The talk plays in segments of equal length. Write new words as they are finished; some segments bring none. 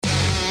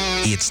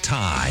It's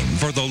time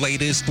for the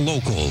latest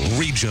local,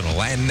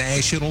 regional, and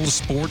national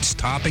sports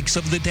topics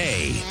of the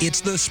day.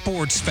 It's the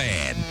Sports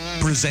Fan,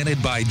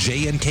 presented by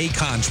J&K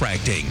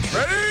Contracting.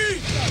 Ready?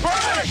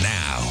 Break!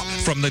 Now,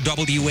 from the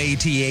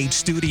WATH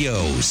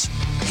studios,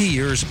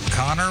 here's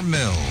Connor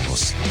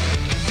Mills.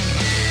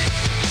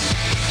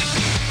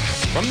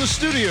 From the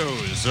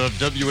studios of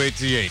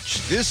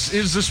WATH, this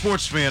is the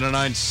Sports Fan on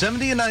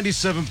 970 and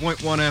 97.1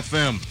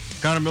 FM.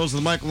 Connor Mills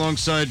and the mic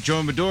alongside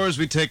Joe Medora as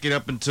we take it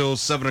up until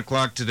 7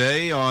 o'clock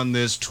today on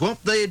this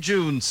 12th day of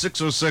June,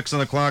 6:06 on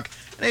the clock,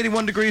 and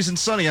 81 degrees and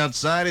sunny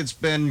outside. It's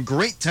been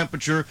great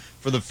temperature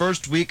for the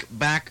first week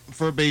back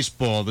for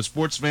baseball. The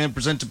Sports Fan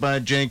presented by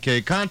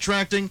J&K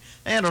Contracting,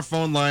 and our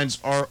phone lines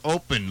are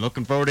open.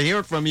 Looking forward to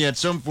hearing from you at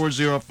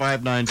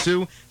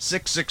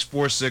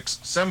 740-592-6646,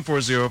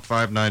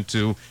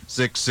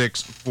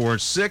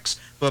 740-592-6646.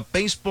 But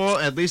baseball,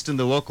 at least in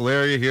the local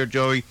area here,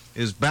 Joey,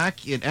 is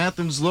back in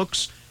Athens.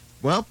 Looks,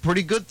 well,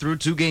 pretty good through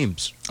 2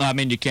 games. I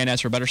mean, you can't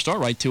ask for a better start,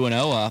 right?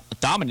 2-0, a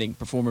dominating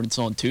performance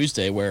on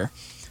Tuesday where,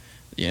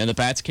 the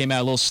bats came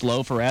out a little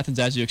slow for Athens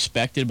as you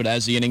expected, but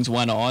as the innings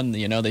went on,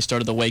 they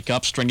started to wake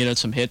up, stringing in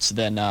some hits.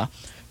 Then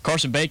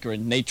Carson Baker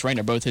and Nate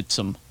Trainer both hit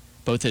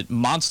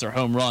monster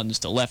home runs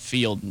to left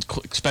field, and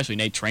especially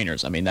Nate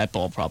Trainer's. I mean, that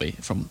ball probably,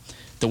 from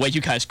the way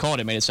you guys called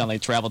it, made it sound like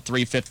it traveled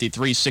 350,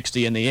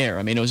 360 in the air.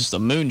 I mean, it was just a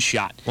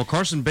moonshot. Well,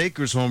 Carson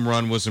Baker's home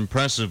run was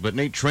impressive, but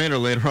Nate Trainer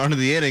later on in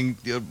the inning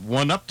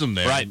one-upped him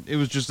there. Right. It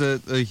was just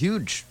a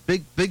huge,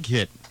 big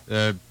hit,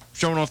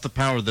 showing off the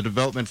power, the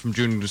development from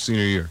junior to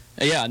senior year.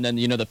 Yeah, and then,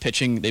 the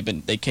pitching,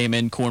 they came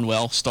in,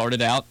 Cornwell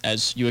started out,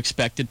 as you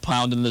expected,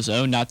 pounding the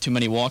zone, not too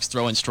many walks,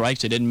 throwing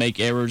strikes. They didn't make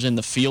errors in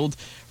the field,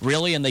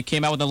 really, and they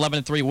came out with an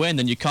 11-3 win.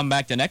 Then you come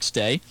back the next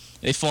day,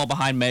 they fall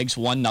behind Meigs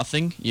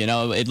 1-0.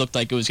 It looked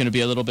like it was going to be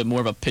a little bit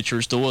more of a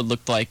pitcher's duel. It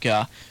looked like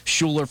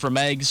Schuler for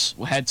Meigs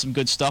had some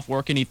good stuff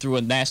working. He threw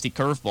a nasty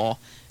curveball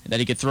that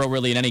he could throw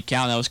really in any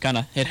count. That was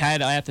it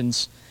had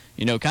Athens,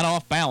 kind of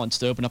off balance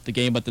to open up the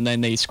game, but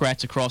then they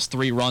scratched across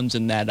 3 runs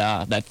in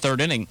that third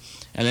inning,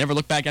 and they never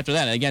looked back after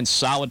that. And again,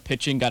 solid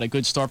pitching, got a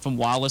good start from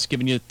Wallace,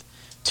 giving you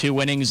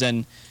 2 innings,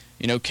 and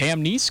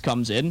Cam Neese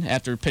comes in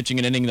after pitching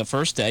an inning the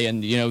first day,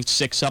 and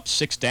 6 up,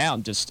 6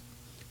 down, just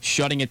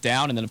shutting it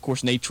down. And then of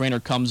course Nate Trainer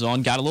comes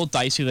on, got a little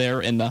dicey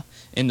there in the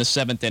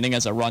 7th inning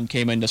as a run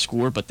came in to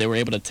score, but they were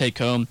able to take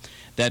home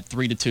that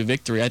 3-2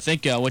 victory. I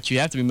think what you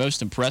have to be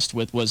most impressed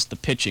with was the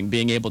pitching,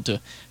 being able to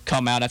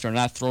come out after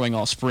not throwing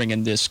all spring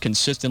and just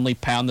consistently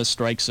pound the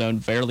strike zone,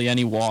 barely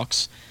any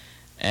walks.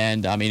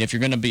 And I mean, if you're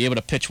going to be able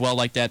to pitch well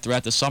like that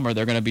throughout the summer,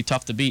 they're going to be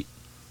tough to beat.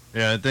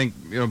 Yeah, I think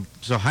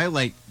to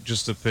highlight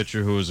just a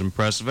pitcher who was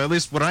impressive, at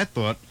least what I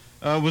thought,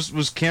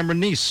 was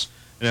Cameron Neese.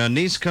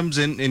 Neese comes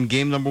in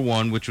game number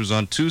 1, which was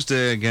on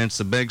Tuesday against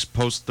the Meigs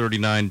Post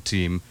 39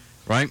 team,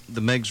 right?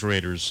 The Meigs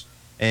Raiders.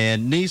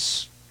 And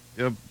Neese,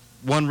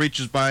 one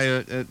reaches by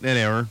an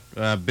error.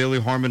 Billy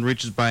Harmon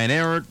reaches by an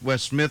error.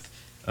 Wes Smith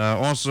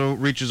also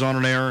reaches on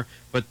an error.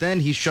 But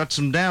then he shuts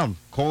him down.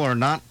 Cole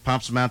Arnott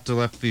pops him out to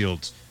left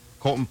field.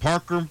 Colton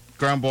Parker,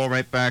 ground ball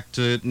right back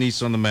to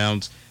Neese on the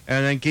mound.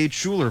 And then Gage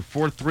Schuler,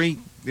 4-3,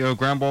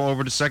 ground ball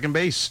over to second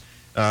base.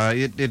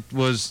 It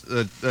was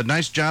a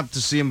nice job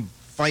to see him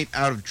fight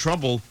out of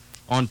trouble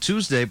on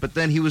Tuesday, but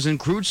then he was in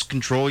cruise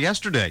control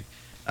yesterday.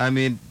 I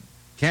mean,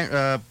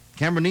 Cameron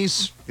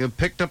Neese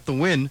picked up the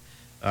win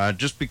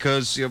just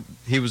because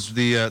he was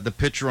the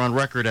pitcher on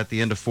record at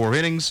the end of 4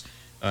 innings.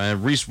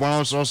 Reese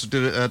Wallace also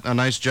did a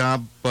nice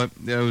job, but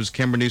it was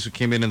Cameron Neese who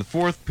came in the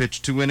 4th,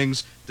 pitched 2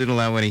 innings, didn't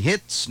allow any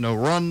hits, no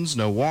runs,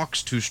 no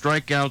walks, 2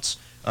 strikeouts.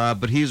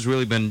 But he's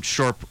really been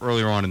sharp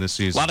earlier on in this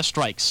season. A lot of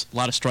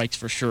strikes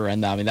for sure.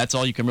 And I mean, that's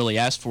all you can really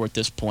ask for at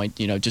this point.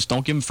 Just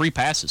don't give him free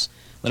passes.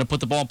 Let him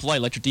put the ball in play.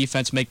 Let your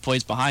defense make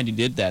plays behind. He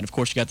did that. Of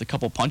course, you got the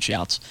couple punch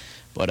outs,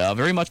 but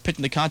very much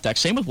pitching the contact.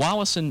 Same with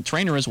Wallace and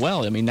Trainer as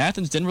well. I mean,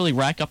 Athens didn't really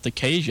rack up the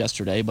K's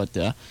yesterday, but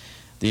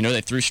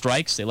they threw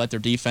strikes. They let their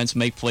defense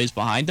make plays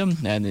behind them,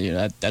 and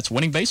that's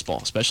winning baseball,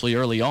 especially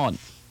early on.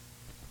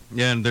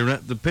 Yeah, and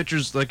the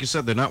pitchers, like you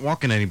said, they're not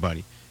walking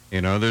anybody.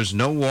 There's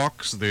no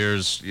walks.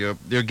 There's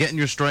they're getting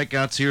your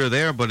strikeouts here or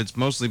there, but it's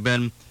mostly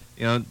been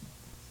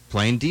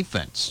playing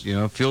defense.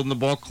 Fielding the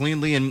ball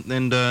cleanly and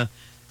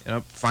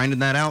finding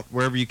that out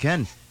wherever you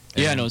can.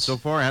 And so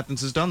far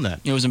Athens has done that.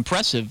 It was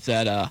impressive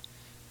that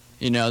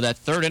that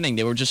third inning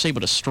they were just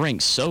able to string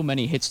so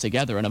many hits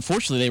together, and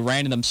unfortunately they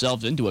ran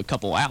themselves into a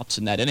couple outs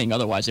in that inning.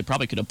 Otherwise they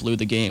probably could have blew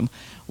the game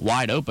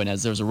wide open,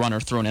 as there was a runner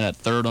thrown in at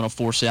third on a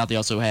force out. They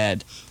also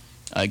had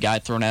a guy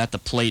thrown out at the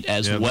plate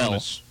as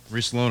well.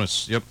 Reese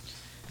Lonis, yep.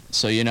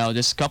 So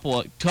just a couple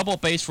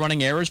of base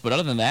running errors, but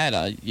other than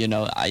that,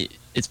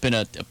 it's been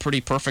a pretty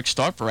perfect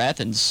start for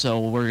Athens. So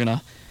we're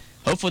gonna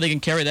hopefully they can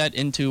carry that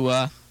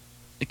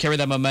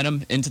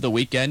momentum into the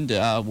weekend.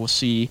 We'll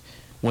see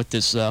what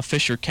this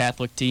Fisher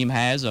Catholic team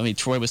has. I mean,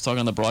 Troy was talking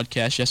on the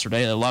broadcast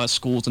yesterday. A lot of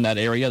schools in that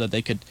area that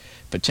they could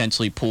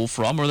potentially pull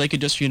from, or they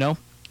could just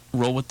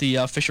roll with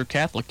the Fisher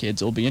Catholic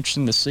kids. It'll be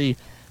interesting to see.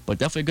 But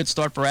definitely a good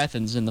start for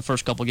Athens in the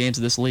first couple games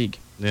of this league.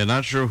 Yeah,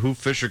 not sure who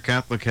Fisher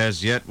Catholic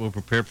has yet. We'll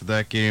prepare for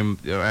that game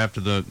after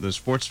the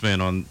sports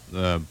fan on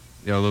a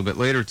little bit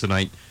later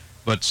tonight.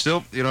 But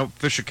still,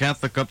 Fisher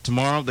Catholic up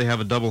tomorrow. They have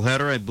a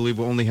doubleheader. I believe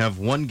we'll only have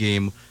one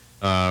game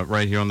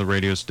right here on the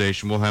radio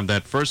station. We'll have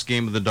that first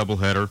game of the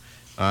doubleheader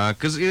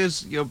because it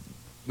is,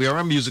 we are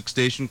a music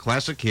station,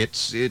 classic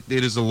hits. It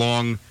is a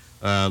long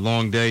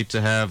day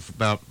to have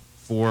about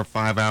 4 or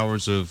 5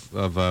 hours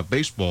of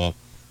baseball.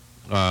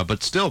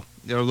 But still,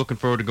 looking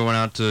forward to going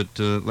out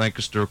to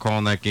Lancaster,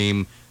 calling that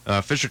game.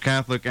 Fisher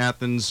Catholic,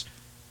 Athens,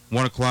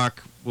 1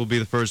 o'clock will be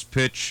the first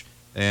pitch,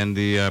 and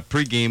the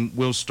pregame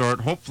will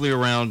start hopefully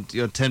around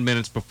 10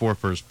 minutes before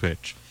first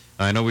pitch.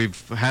 I know we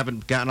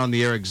haven't gotten on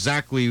the air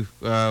exactly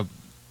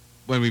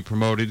when we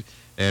promoted,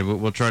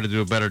 and we'll try to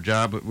do a better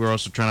job, but we're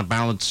also trying to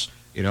balance,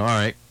 all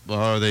right, well,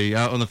 are they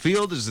out on the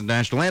field? Is the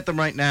national anthem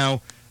right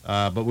now?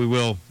 But we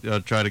will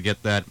try to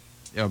get that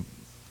 10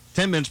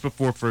 minutes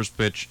before first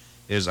pitch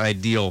is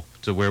ideal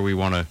to where we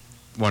want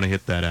to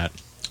hit that at.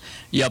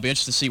 Yeah, I'll be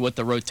interested to see what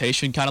the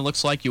rotation kind of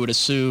looks like. You would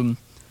assume,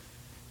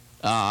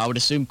 I would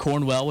assume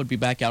Cornwell would be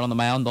back out on the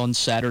mound on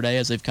Saturday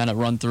as they've kind of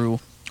run through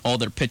all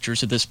their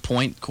pitchers at this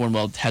point.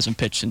 Cornwell hasn't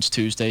pitched since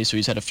Tuesday, so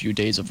he's had a few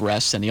days of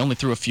rest, and he only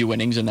threw a few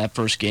innings in that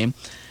first game.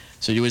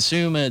 So you would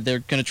assume they're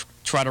going to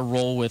try to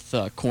roll with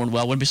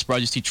Cornwell. Wouldn't be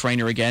surprised to see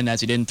Trainer again, as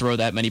he didn't throw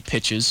that many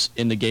pitches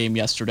in the game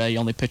yesterday,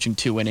 only pitching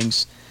 2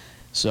 innings.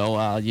 So,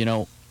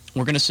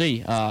 we're going to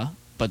see.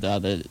 But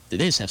they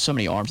just have so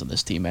many arms on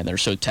this team, man. They're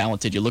so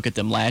talented. You look at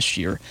them last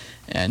year,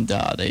 and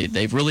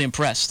they've really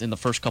impressed in the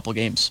first couple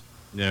games.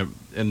 Yeah,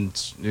 and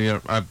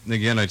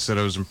I said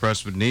I was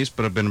impressed with Nice,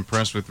 but I've been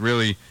impressed with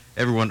really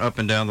everyone up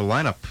and down the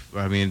lineup.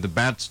 I mean, the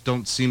bats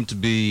don't seem to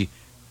be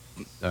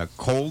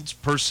colds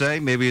per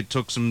se. Maybe it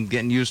took some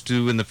getting used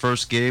to in the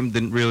first game.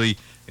 Didn't really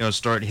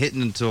start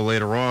hitting until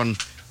later on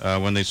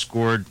when they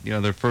scored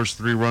their first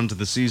 3 runs of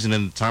the season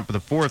in the top of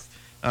the 4th.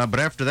 But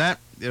after that,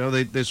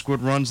 they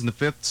scored runs in the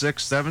 5th,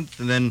 6th, 7th,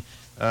 and then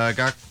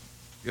got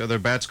their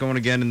bats going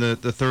again in the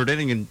 3rd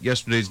inning in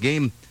yesterday's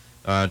game.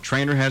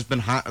 Trainer has been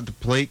hot at the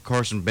plate.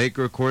 Carson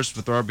Baker, of course,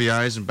 with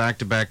RBIs in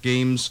back-to-back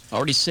games.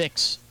 Already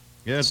 6.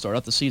 Yeah. To start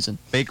out the season.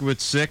 Baker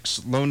with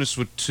 6, Lonis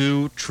with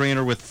 2,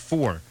 Trainer with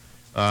 4.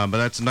 But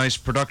that's a nice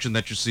production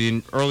that you're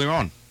seeing early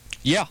on.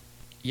 Yeah.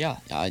 You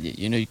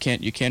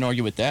can't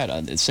argue with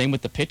that. Same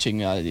with the pitching,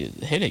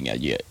 hitting.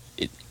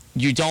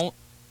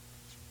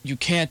 You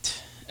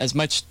can't, as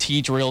much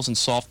tee drills and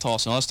soft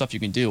toss and all that stuff you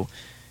can do,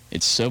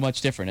 it's so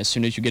much different as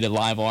soon as you get a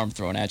live arm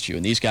thrown at you.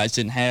 And these guys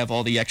didn't have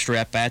all the extra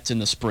at-bats in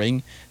the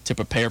spring to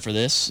prepare for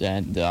this.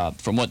 And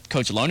from what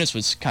Coach Alonis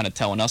was kind of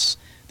telling us,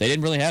 they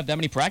didn't really have that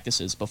many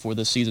practices before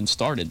the season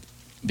started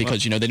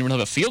because, they didn't really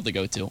have a field to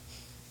go to.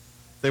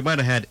 They might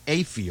have had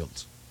a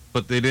field,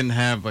 but they didn't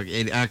have like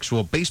an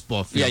actual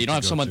baseball field. Yeah, you don't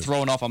have someone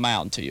throwing off a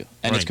mound to you.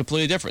 And It's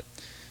completely different.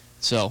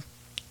 So,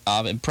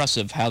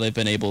 impressive how they've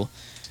been able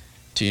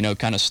to,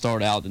 kind of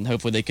start out, and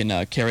hopefully they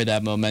can carry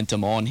that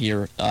momentum on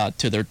here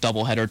to their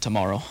doubleheader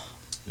tomorrow.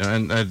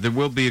 And there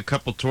will be a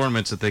couple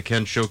tournaments that they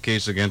can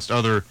showcase against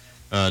other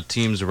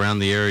teams around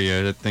the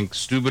area. I think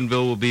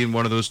Steubenville will be in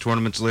one of those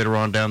tournaments later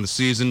on down the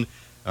season.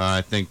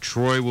 I think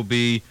Troy will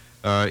be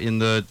in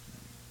the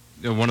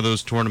one of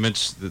those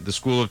tournaments. The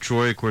School of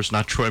Troy, of course,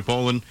 not Troy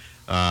Bolin.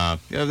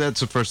 That's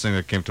the first thing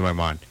that came to my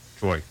mind,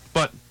 Troy.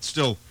 But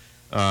still,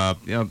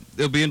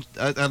 it'll be.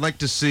 I'd like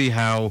to see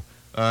how.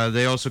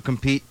 They also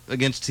compete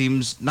against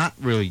teams not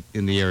really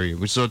in the area.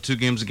 We saw 2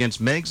 games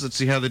against Meigs. Let's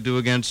see how they do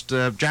against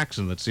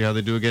Jackson. Let's see how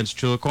they do against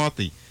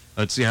Chillicothe.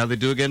 Let's see how they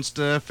do against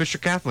Fisher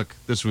Catholic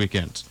this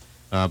weekend.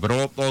 But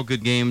all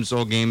good games,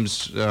 all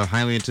games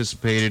highly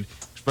anticipated,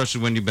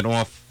 especially when you've been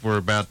off for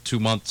about 2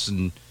 months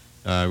and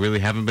really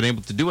haven't been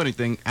able to do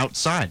anything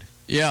outside.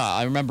 Yeah,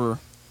 I remember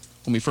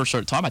when we first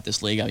started talking about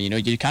this league,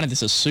 you kind of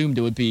just assumed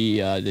it would be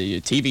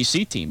the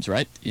TVC teams,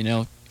 right?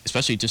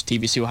 Especially just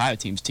TVC Ohio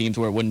teams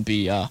where it wouldn't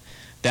be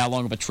that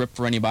long of a trip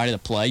for anybody to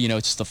play.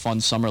 It's just a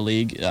fun summer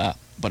league.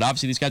 But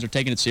obviously these guys are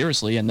taking it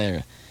seriously, and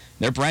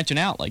they're branching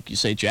out. Like you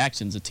say,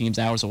 Jackson's a team's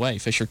hours away.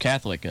 Fisher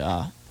Catholic,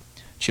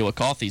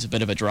 Chillicothe's a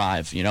bit of a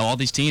drive. All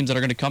these teams that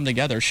are going to come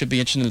together should be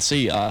interesting to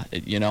see.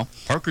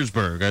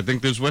 Parkersburg. I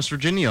think there's West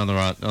Virginia on the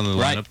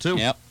lineup too.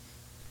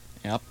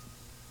 Yep.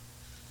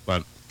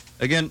 But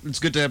again, it's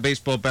good to have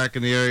baseball back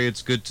in the area.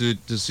 It's good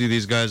to see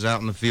these guys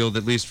out in the field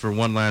at least for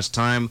one last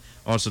time.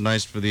 Also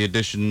nice for the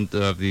addition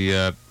of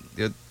the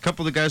a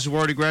couple of the guys who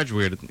already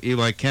graduated.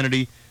 Eli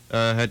Kennedy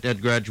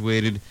had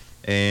graduated,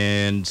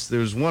 and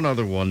there's one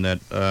other one that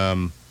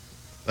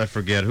I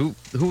forget. Who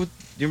do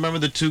you remember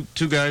the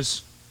two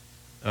guys?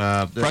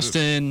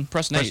 Preston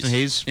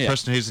Hayes. Yeah.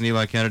 Preston Hayes and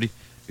Eli Kennedy.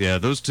 Yeah,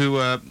 those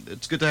two.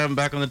 It's good to have them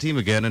back on the team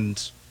again,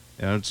 and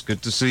it's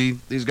good to see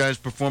these guys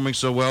performing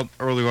so well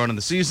early on in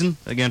the season.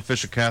 Again,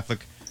 Fisher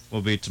Catholic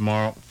will be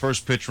tomorrow.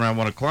 First pitch around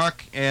 1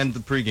 o'clock, and the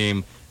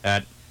pregame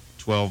at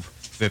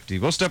 12:50.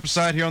 We'll step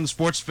aside here on the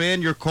Sports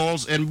Fan. Your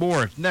calls and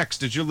more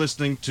next as you're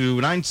listening to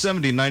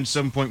 970,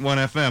 97.1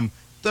 FM,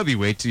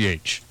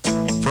 WATH.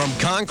 From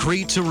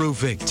concrete to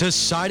roofing to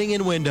siding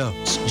and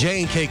windows,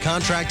 J&K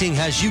Contracting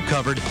has you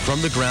covered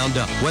from the ground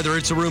up. Whether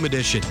it's a room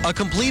addition, a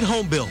complete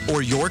home build,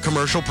 or your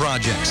commercial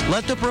projects,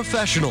 let the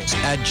professionals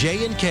at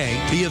J&K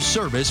be of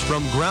service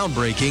from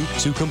groundbreaking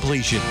to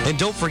completion. And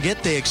don't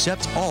forget they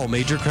accept all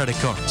major credit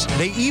cards.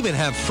 They even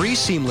have free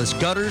seamless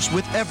gutters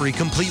with every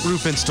complete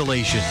roof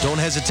installation. Don't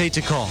hesitate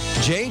to call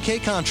J&K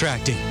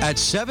Contracting at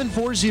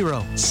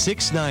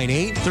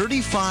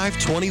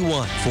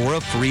 740-698-3521 for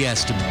a free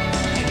estimate.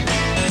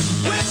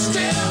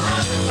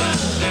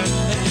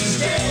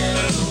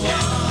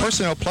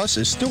 Personnel Plus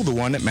is still the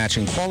one at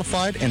matching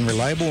qualified and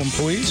reliable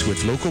employees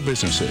with local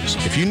businesses.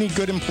 If you need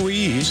good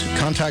employees,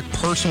 contact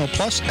Personnel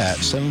Plus at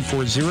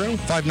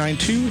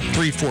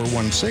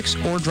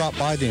 740-592-3416 or drop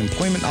by the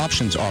Employment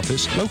Options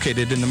Office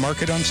located in the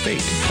Market on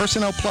State.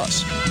 Personnel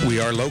Plus. We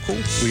are local,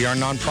 we are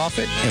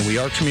nonprofit, and we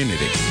are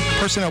community.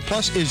 Personnel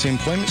Plus is the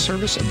employment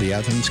service of the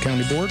Athens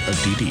County Board of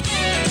DD.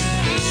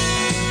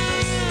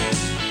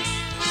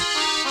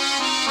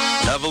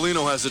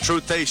 Avellino has the true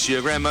taste of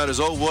your grandmother's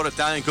old water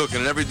Italian cooking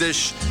in every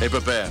dish they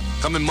prepare.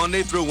 Coming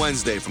Monday through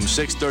Wednesday from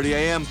 6:30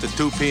 a.m. to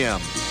 2 p.m.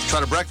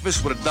 Try the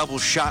breakfast with a double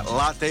shot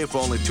latte for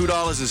only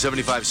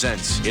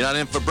 $2.75. You're not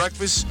in for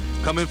breakfast?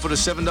 Come in for the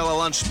 $7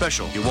 lunch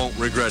special. You won't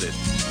regret it.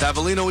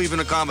 Avellino even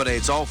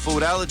accommodates all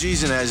food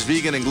allergies and has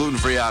vegan and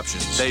gluten-free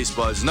options. Taste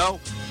buds know?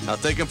 Now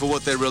take them for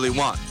what they really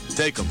want.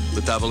 Take them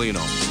to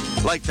Avellino.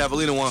 Like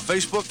Avellino on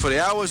Facebook for the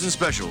hours and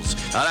specials.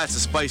 Now that's a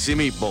spicy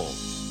meatball.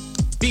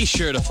 Be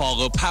sure to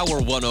follow Power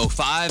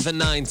 105 and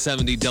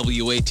 970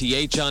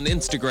 WATH on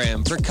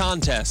Instagram for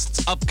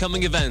contests,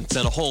 upcoming events,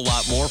 and a whole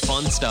lot more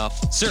fun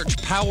stuff.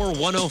 Search Power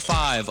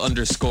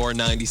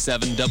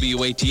 105_97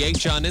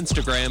 WATH on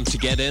Instagram to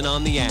get in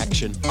on the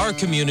action. Our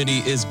community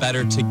is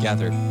better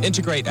together.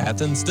 Integrate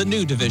Athens, the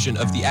new division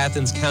of the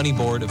Athens County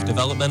Board of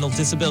Developmental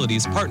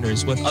Disabilities,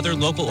 partners with other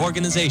local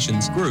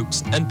organizations,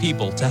 groups, and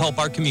people to help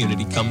our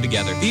community come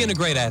together. The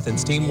Integrate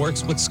Athens team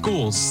works with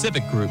schools,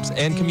 civic groups,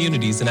 and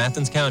communities in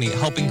Athens County,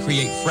 helping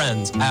create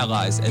friends,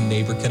 allies, and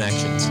neighbor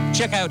connections.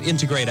 Check out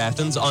Integrate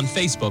Athens on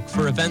Facebook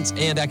for events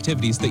and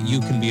activities that you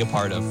can be a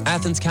part of.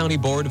 Athens County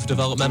Board of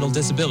Developmental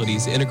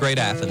Disabilities, Integrate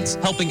Athens,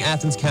 helping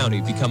Athens County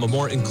become a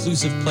more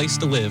inclusive place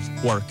to live,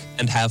 work,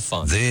 and have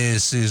fun.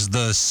 This is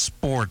the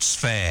Sports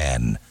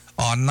Fan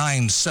on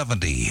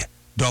 970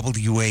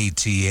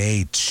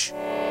 WATH.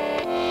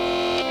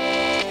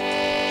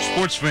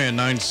 Sports Fan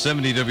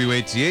 970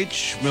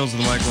 WATH. Mills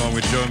in the mic along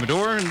with Joey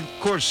Medor. And, of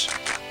course,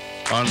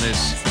 on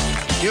this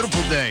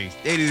beautiful day,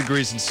 80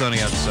 degrees and sunny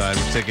outside.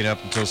 We're taking it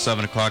up until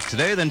 7 o'clock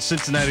today. Then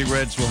Cincinnati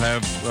Reds will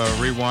have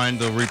rewind.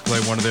 They'll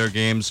replay one of their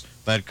games.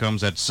 That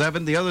comes at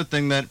 7. The other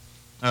thing that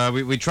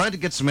we tried to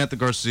get Samantha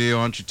Garcia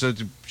on. She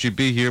said she'd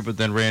be here, but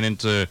then ran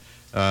into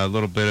a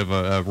little bit of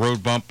a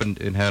road bump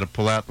and had to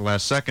pull out the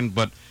last second.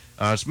 But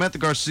Samantha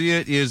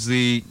Garcia is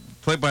the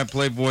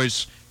play-by-play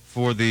voice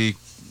for the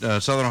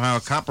Southern Ohio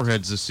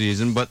Copperheads this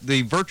season, but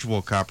the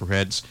virtual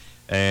Copperheads.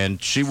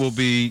 And she will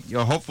be,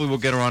 hopefully we'll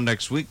get her on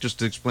next week just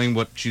to explain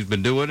what she's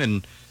been doing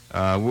and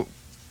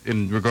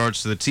in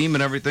regards to the team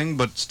and everything.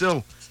 But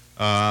still,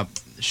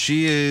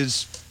 she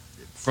is,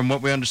 from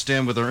what we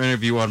understand with our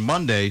interview on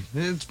Monday,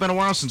 it's been a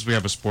while since we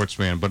have a sports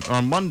fan, but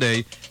on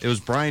Monday, it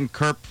was Brian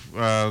Kerp,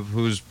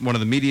 who's one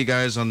of the media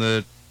guys on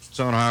the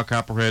Southern Ohio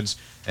Copperheads,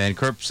 and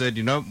Kerp said,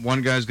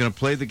 one guy's going to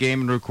play the game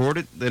and record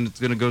it, then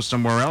it's going to go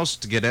somewhere else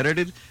to get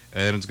edited,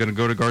 and it's going to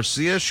go to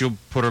Garcia. She'll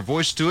put her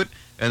voice to it,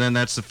 and then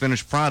that's the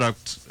finished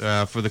product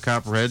for the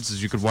Copperheads,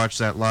 as you could watch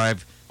that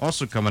live,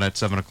 also coming at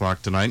 7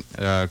 o'clock tonight.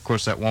 Of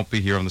course, that won't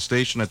be here on the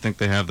station. I think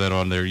they have that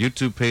on their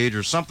YouTube page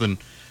or something.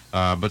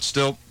 But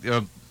still,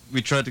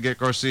 we tried to get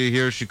Garcia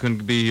here. She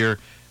couldn't be here.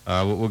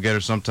 We'll get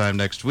her sometime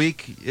next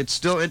week. It's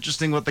still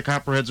interesting what the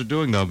Copperheads are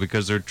doing, though,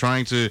 because they're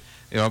trying to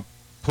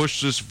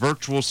push this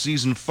virtual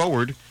season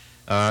forward.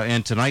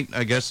 And tonight,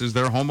 I guess, is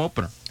their home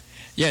opener.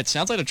 Yeah, it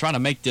sounds like they're trying to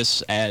make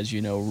this as,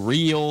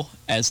 real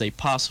as they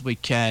possibly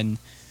can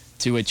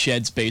to a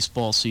Cheds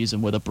baseball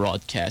season with a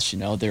broadcast.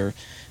 They're,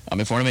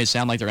 for it may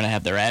sound like they're going to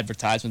have their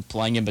advertisements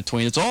playing in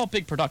between. It's all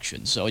big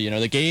production. So,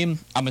 the game,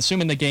 I'm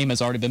assuming the game has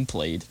already been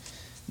played.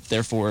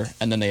 Therefore,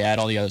 and then they add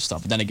all the other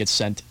stuff. And then it gets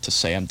sent to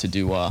Sam to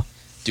do all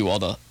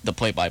the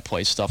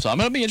play-by-play stuff. So I'm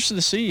going to be interested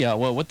to see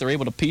what they're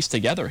able to piece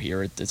together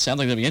here. It sounds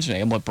like it'll be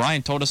interesting. And what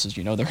Brian told us is,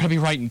 they're going to be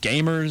writing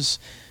gamers,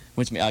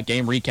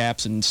 game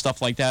recaps and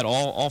stuff like that,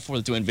 all for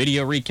doing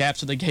video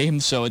recaps of the game.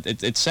 So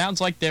it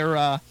sounds like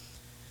they're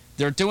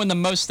doing the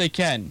most they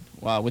can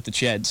with the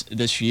Cheds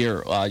this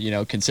year,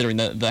 considering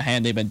the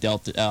hand they've been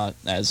dealt,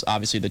 as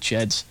obviously the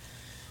Cheds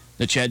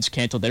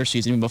canceled their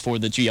season even before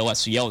the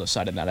GLSCL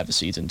decided not to have a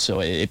season.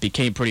 So it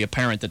became pretty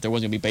apparent that there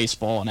wasn't going to be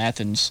baseball in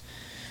Athens,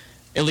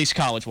 at least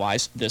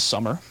college-wise, this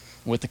summer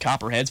with the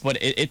Copperheads. But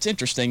it's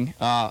interesting.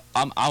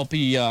 I'll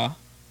be... how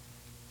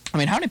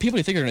many people do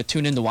you think are going to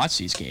tune in to watch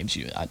these games?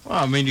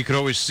 You could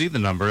always see the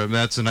number.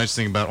 That's the nice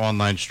thing about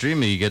online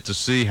streaming. You get to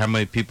see how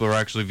many people are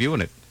actually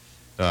viewing it.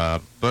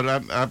 But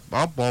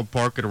I'll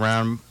ballpark it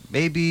around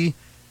maybe,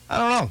 I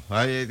don't know.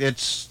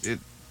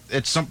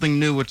 It's something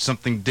new. It's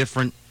something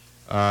different.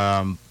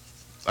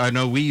 I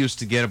know we used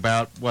to get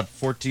about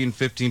 14,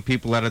 15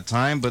 people at a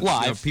time, but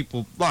live.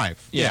 People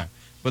live. Yeah.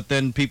 But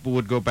then people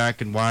would go back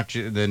and watch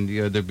it, and then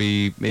there'd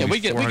be maybe we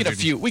get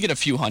a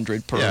few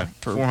hundred per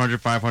 400,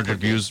 500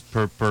 views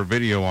per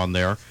video on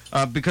there,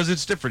 because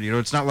it's different.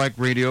 It's not like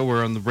radio,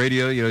 where on the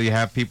radio, you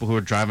have people who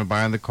are driving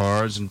by in the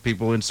cars and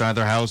people inside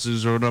their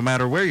houses, or no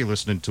matter where you're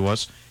listening to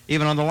us.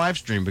 Even on the live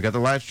stream, we got the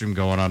live stream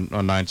going on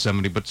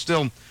 970, but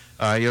still,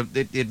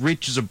 it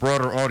reaches a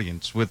broader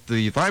audience. With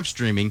the live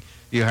streaming,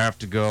 you have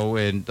to go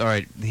and, all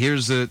right,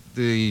 here's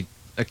the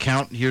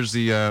account, here's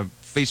the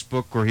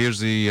Facebook, or here's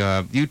the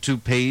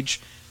YouTube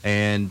page,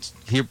 and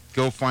here,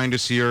 go find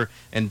us here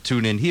and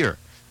tune in here.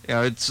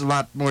 It's a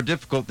lot more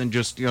difficult than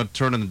just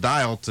turning the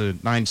dial to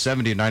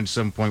 970 and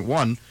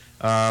 97.1.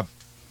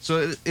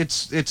 So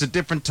it's a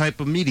different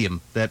type of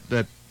medium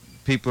that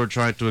people are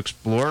trying to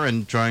explore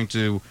and trying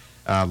to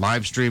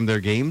live stream their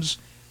games.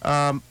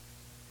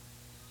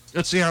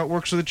 Let's see how it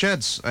works for the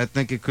Cheds. I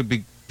think it could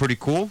be pretty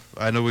cool.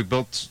 I know we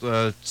built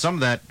some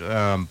of that.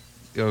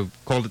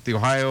 Called it the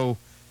Ohio.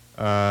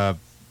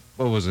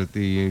 What was it?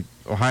 The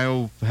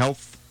Ohio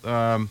Health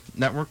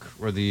Network,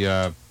 or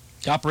the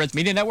Copperheads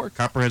Media Network?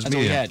 Copperheads That's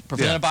Media. What we had.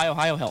 Presented by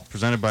Ohio Health.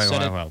 Presented by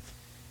Ohio Health.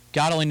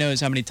 God only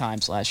knows how many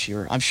times last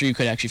year. I'm sure you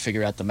could actually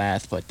figure out the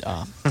math, but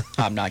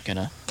I'm not going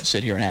to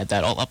sit here and add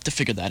that all up to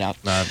figure that out.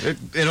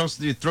 It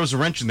also throws a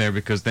wrench in there,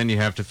 because then you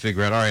have to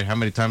figure out, all right, how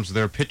many times is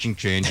there a pitching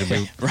change? And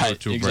we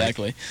right,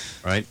 exactly.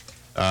 Break,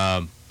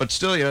 right? But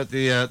still,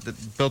 they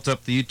built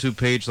up the YouTube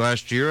page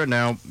last year, and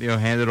now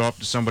hand it off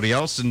to somebody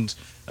else, and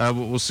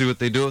we'll see what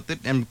they do with it.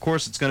 And of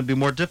course, it's going to be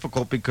more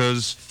difficult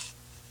because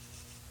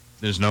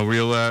there's no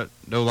real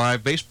no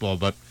live baseball.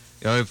 But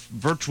if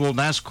virtual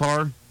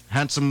NASCAR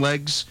had some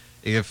legs,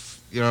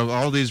 if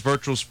all these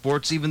virtual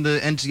sports, even the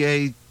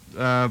NCAA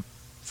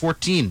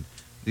 14,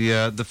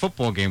 the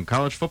football game,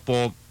 college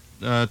football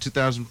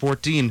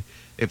 2014,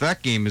 if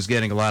that game is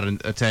getting a lot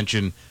of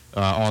attention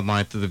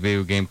online through the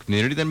video game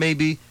community, then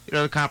maybe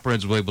the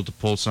Copperheads will be able to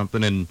pull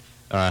something and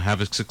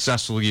have a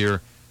successful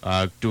year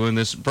doing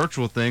this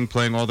virtual thing,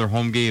 playing all their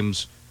home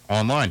games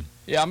online.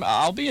 Yeah,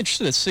 I'll be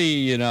interested to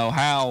see,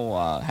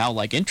 how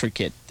like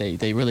intricate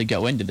they really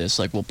go into this.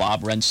 Like, will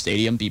Bob Wren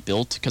Stadium be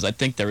built? Because I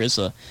think there is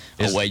a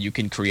way you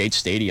can create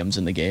stadiums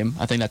in the game.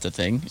 I think that's a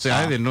thing. See,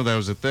 I didn't know that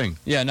was a thing.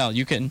 Yeah, no,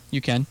 you can.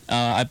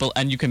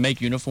 And you can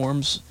make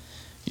uniforms.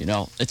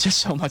 It's just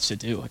so much to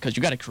do, because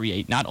you got to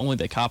create not only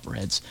the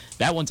Copperheads.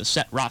 That one's a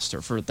set roster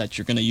that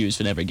you're going to use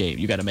in every game.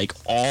 You got to make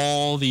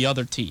all the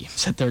other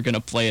teams that they're going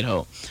to play at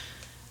home.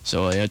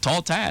 So a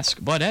tall task,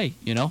 but hey,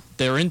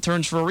 they're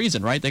interns for a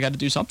reason, right? They got to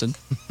do something.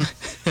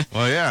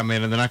 Well, yeah, I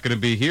mean, and they're not going to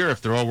be here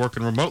if they're all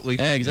working remotely.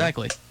 Yeah,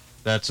 exactly.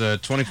 That's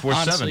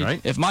 24/7, right?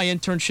 If my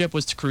internship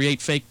was to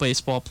create fake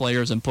baseball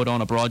players and put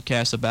on a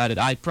broadcast about it,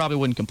 I probably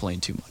wouldn't complain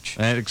too much.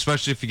 And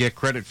especially if you get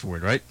credit for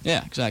it, right?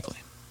 Yeah, exactly.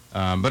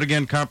 But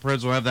again,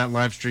 Copperheads will have that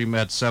live stream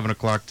at 7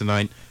 o'clock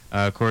tonight.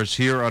 Of course,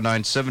 here on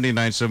 970,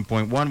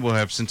 97.1, we'll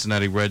have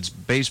Cincinnati Reds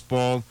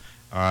baseball.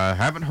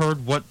 Haven't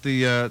heard what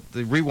the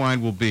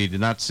rewind will be. Did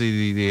not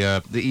see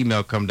the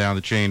email come down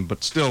the chain,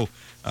 but still,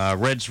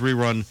 Reds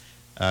rerun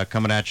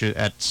coming at you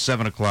at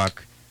 7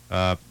 o'clock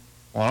on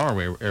our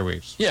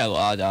airwaves. Yeah.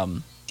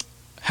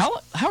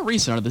 How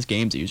recent are these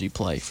games that usually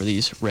play for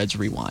these Reds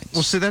rewinds?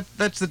 Well, see,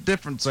 that's the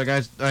difference. Like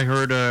I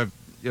heard a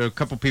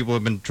couple people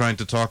have been trying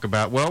to talk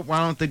about. Well,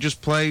 why don't they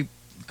just play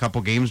a couple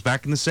games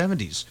back in the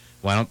 70s?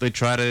 Why don't they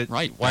try to?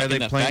 Right. Why are they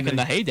playing back in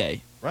the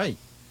heyday? Right.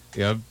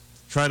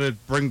 Try to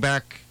bring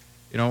back.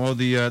 All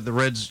the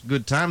Reds'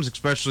 good times,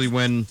 especially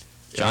when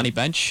Johnny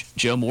Bench,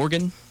 Joe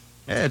Morgan.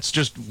 Yeah, it's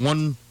just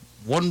one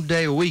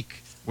day a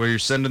week where you're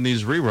sending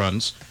these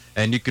reruns,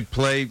 and you could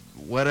play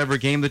whatever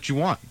game that you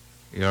want.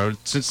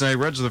 Cincinnati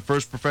Reds are the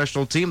first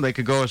professional team. They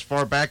could go as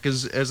far back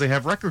as they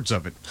have records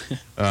of it.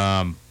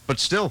 But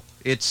still,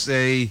 it's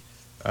I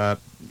saw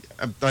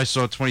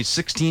a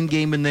 2016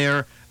 game in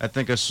there. I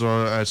think I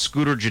saw a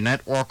Scooter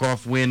Gennett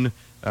walk-off win.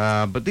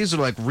 But these are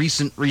like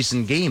recent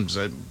games.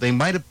 They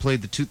might have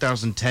played the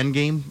 2010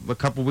 game a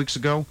couple weeks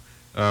ago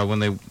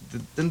when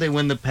didn't they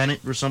win the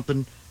pennant or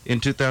something in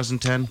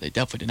 2010? They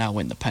definitely did not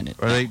win the pennant.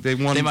 Or they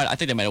won. I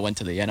think they might have went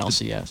to the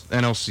NLCS.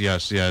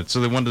 NLCS, yeah.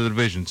 So they won the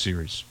division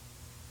series.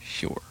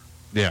 Sure.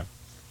 Yeah,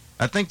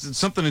 I think it's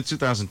something in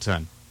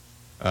 2010.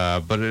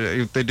 But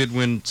if they did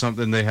win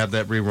something, they have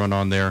that rerun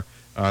on there.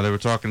 They were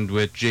talking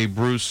with Jay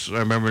Bruce. I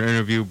remember an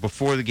interview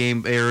before the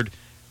game aired.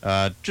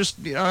 I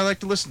like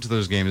to listen to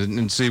those games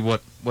and see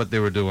what they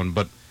were doing.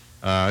 But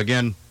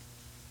again,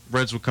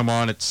 Reds will come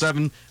on at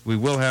 7. We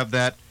will have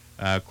that.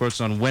 Of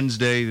course, on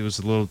Wednesday, there was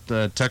a little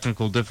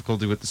technical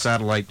difficulty with the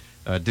satellite.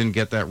 Didn't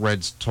get that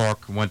Reds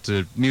talk. Went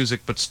to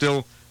music, but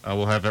still,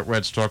 we'll have that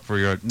Reds talk for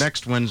you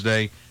next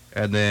Wednesday.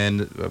 And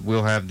then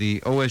we'll have the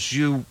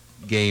OSU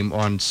game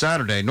on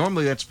Saturday.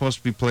 Normally, that's supposed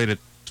to be played at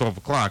 12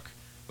 o'clock.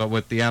 But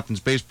with the Athens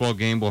baseball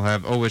game, we'll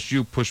have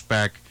OSU pushed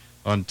back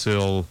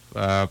until,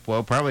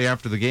 probably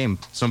after the game.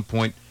 At some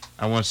point,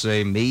 I want to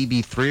say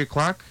maybe 3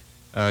 o'clock.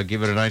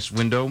 Give it a nice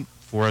window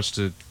for us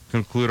to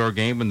conclude our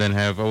game and then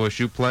have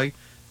OSU play.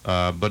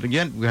 But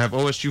again, we have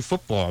OSU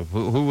football.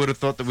 Who would have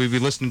thought that we'd be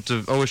listening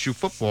to OSU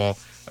football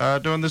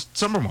during the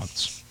summer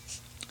months?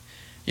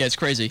 Yeah, it's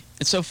crazy.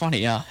 It's so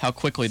funny how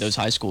quickly those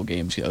high school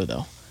games go,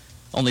 though.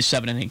 Only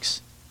 7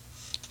 innings.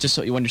 Just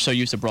so when you're so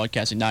used to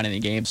broadcasting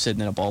 9-inning games,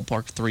 sitting in a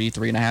ballpark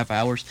 3.5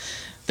 hours.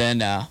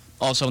 Then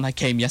also when that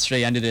game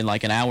yesterday ended in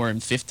like an hour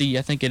and 50,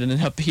 I think it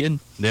ended up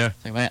being. Yeah.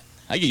 Like, man,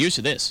 I get used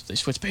to this. They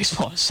switch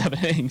baseball to 7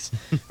 innings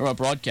from a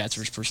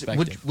broadcaster's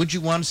perspective. Would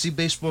you want to see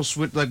baseball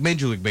switch, like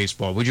Major League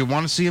Baseball? Would you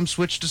want to see him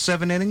switch to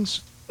 7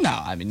 innings?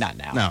 No, I mean, not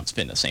now. No. It's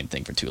been the same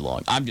thing for too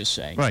long. I'm just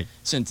saying, right.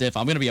 Since if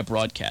I'm going to be a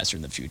broadcaster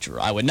in the future,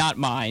 I would not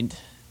mind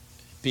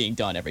being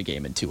done every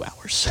game in 2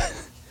 hours.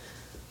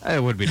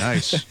 It would be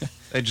nice.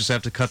 They just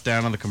have to cut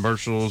down on the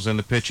commercials and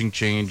the pitching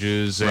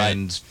changes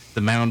and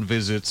the mound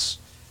visits.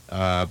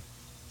 But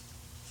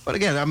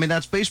again, I mean,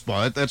 that's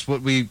baseball. That's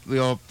what we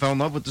all fell in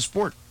love with the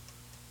sport.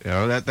 You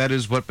know, that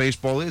is what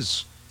baseball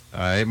is.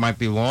 It might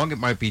be long, it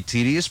might be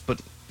tedious, but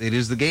it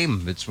is the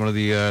game. It's one of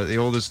the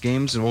oldest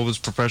games and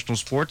oldest professional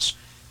sports,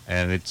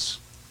 and it's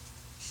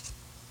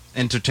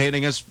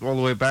entertaining us all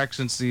the way back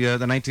since the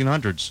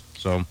 1900s.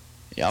 So.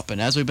 Yep,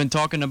 and as we've been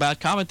talking about,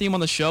 common theme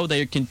on the show,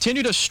 they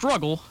continue to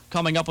struggle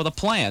coming up with a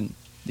plan,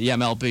 the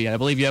MLB. I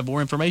believe you have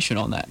more information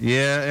on that.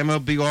 Yeah,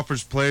 MLB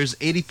offers players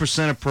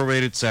 80% of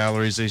prorated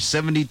salaries, a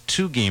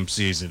 72-game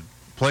season.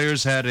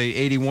 Players had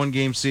a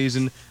 81-game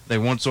season. They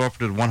once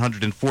offered a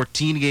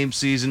 114-game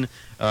season,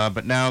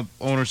 but now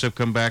owners have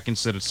come back and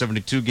said a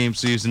 72-game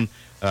season.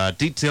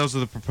 Details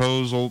of the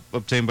proposal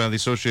obtained by the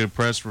Associated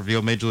Press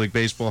reveal Major League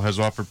Baseball has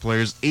offered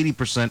players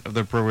 80% of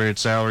their prorated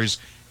salaries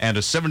and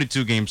a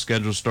 72-game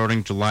schedule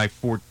starting July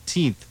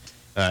 14th.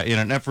 In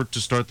an effort to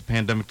start the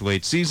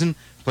pandemic-delayed season,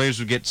 players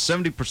would get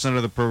 70%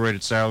 of the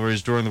prorated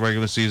salaries during the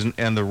regular season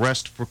and the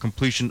rest for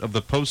completion of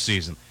the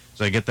postseason.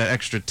 So they get that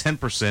extra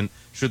 10%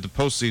 should the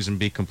postseason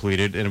be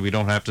completed, and we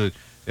don't have to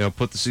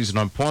put the season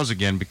on pause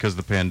again because of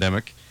the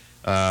pandemic.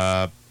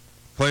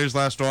 Players'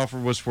 last offer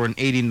was for an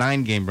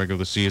 89-game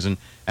regular season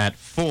at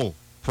full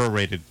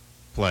prorated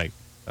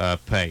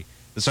pay.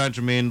 The sides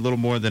remain a little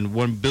more than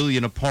 $1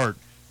 billion apart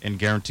in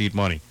guaranteed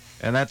money.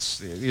 And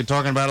you're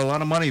talking about a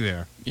lot of money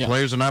there. Yeah.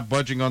 Players are not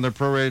budging on their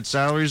prorated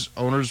salaries.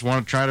 Owners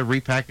want to try to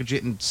repackage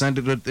it and send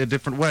it a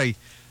different way.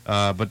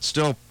 But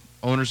still,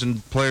 owners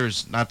and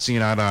players not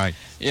seeing eye to eye.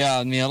 Yeah,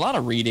 I mean, a lot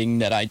of reading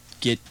that I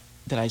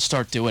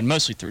start doing,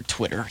 mostly through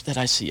Twitter, that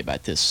I see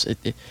about this.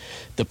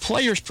 The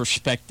player's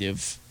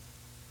perspective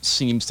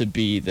seems to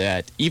be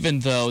that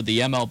even though the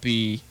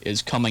MLB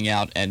is coming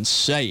out and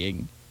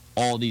saying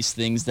all these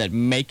things that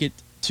make it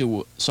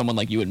to someone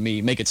like you and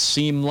me, make it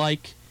seem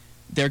like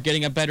they're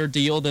getting a better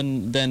deal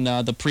than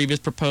the previous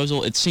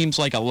proposal, it seems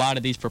like a lot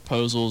of these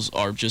proposals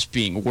are just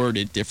being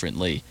worded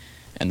differently,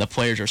 and the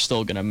players are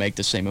still going to make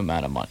the same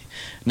amount of money.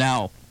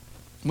 Now,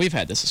 we've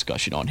had this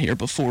discussion on here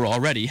before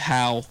already,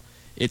 how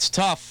it's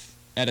tough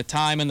at a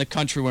time in the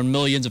country where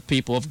millions of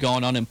people have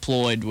gone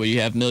unemployed, where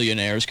you have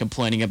millionaires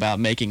complaining about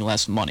making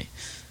less money.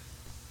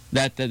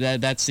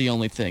 That's the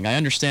only thing. I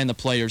understand the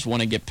players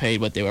want to get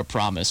paid what they were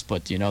promised,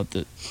 but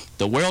the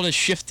world has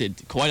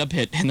shifted quite a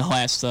bit in the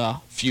last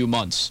few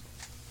months.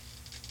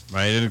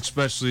 Right, and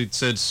especially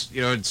since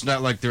it's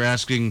not like they're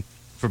asking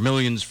for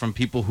millions from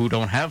people who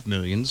don't have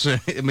millions. I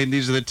mean,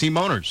 these are the team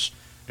owners.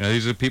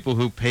 These are people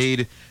who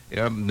paid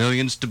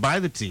millions to buy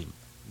the team,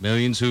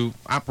 millions who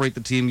operate the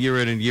team year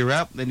in and year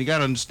out. And you got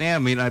to understand. I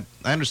mean, I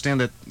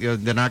understand that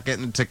they're not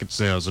getting the ticket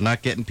sales, they're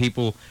not getting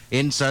people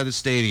inside the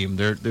stadium.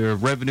 Their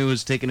revenue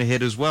is taking a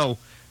hit as well.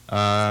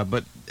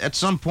 But at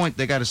some point,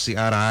 they got to see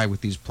eye to eye with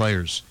these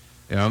players.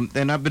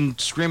 And I've been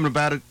screaming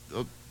about it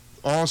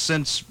all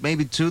since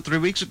maybe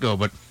 2-3 weeks ago.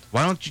 But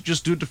why don't you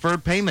just do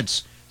deferred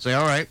payments? Say,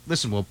 all right,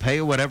 listen, we'll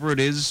pay whatever it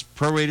is,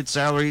 prorated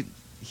salary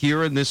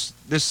here in this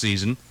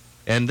season,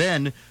 and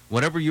then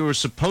whatever you were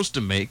supposed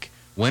to make,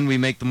 when we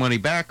make the money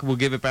back, we'll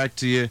give it back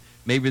to you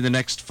maybe the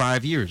next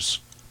 5 years.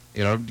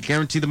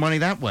 Guarantee the money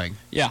that way.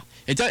 Yeah,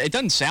 it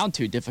doesn't sound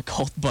too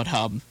difficult, but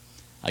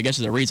I guess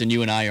there's a reason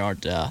you and I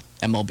aren't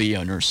MLB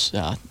owners,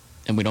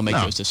 and we don't make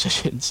those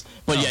decisions.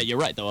 But yeah, you're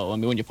right, though. I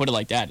mean, when you put it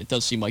like that, it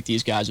does seem like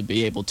these guys would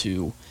be able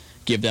to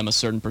give them a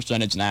certain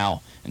percentage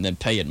now and then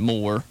pay it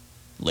more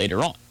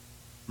later on.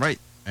 Right.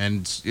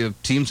 And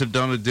teams have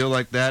done a deal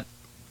like that.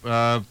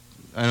 I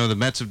know the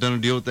Mets have done a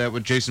deal with that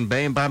with Jason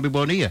Bay and Bobby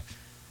Bonilla.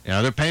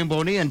 They're paying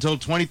Bonilla until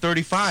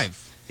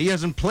 2035. He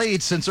hasn't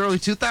played since early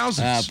 2000s.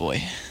 Ah,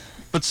 boy.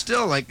 But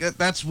still,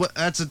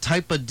 that's a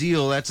type of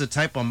deal, that's a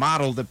type of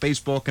model that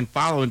baseball can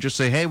follow and just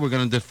say, hey, we're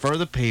going to defer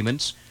the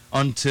payments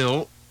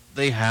until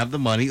they have the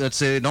money. Let's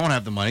say they don't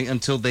have the money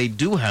until they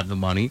do have the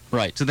money,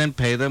 right, to then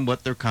pay them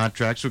what their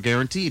contracts are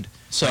guaranteed.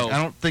 So I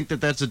don't think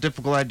that's a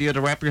difficult idea to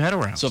wrap your head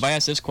around. So if I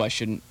ask this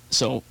question,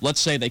 so let's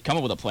say they come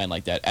up with a plan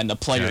like that and the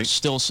players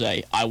still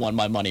say, I want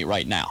my money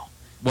right now.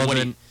 Well,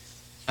 then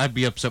I'd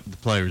be upset with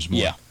the players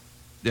more.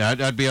 Yeah,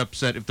 I'd be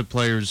upset if the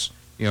players,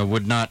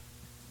 would not.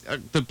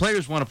 The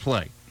players want to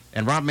play,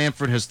 and Rob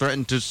Manfred has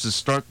threatened to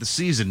start the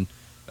season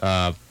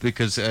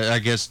because I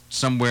guess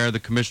somewhere the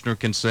commissioner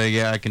can say,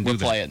 yeah, I can do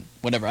that. We're playing.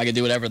 Whatever. I can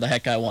do whatever the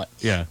heck I want.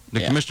 Yeah.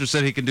 The commissioner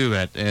said he can do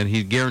that, and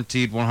he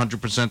guaranteed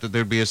 100% that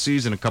there'd be a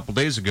season a couple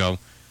days ago.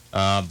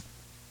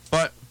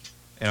 But,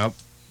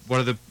 what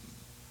are the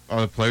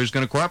players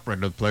going to cooperate?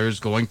 Are the players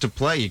going to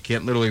play? You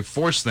can't literally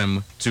force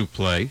them to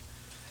play.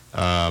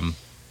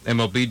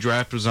 MLB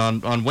draft was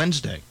on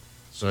Wednesday.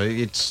 So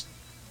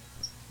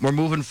we're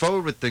moving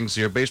forward with things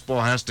here.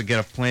 Baseball has to get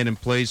a plan in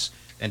place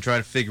and try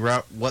to figure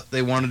out what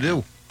they want to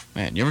do.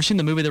 Man, you ever seen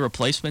the movie The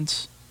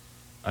Replacements?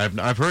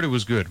 I've heard it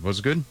was good. Was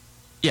it good?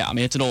 Yeah, I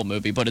mean, it's an old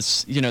movie, but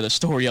it's, the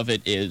story of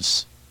it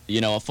is,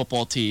 a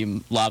football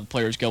team, a lot of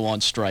players go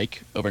on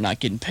strike over not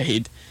getting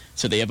paid,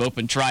 so they have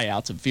open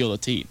tryouts and field a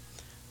team.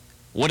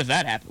 What if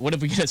that happened? What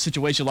if we get a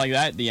situation like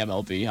that in the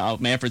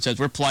MLB? Manfred says,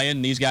 we're playing,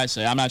 and these guys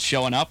say, I'm not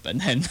showing up,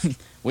 and then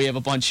we have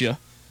a bunch of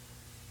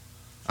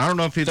I don't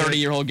know if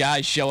 30-year-old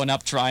guys showing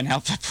up trying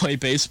out to play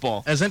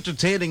baseball. As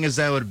entertaining as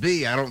that would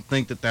be, I don't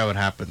think that would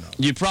happen, though.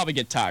 You'd probably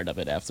get tired of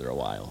it after a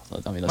while.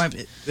 I mean,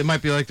 it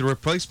might be like the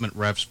replacement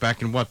refs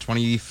back in,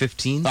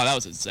 2015? Oh, that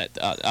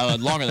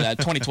was longer than that,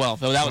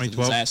 2012. Oh, that was a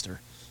disaster.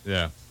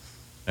 Yeah.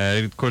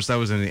 Of course, that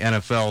was in the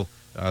NFL,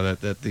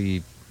 that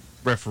the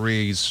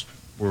referees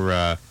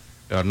were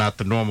not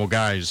the normal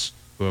guys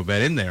who have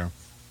been in there.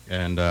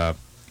 And that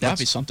would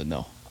be something,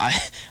 though.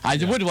 I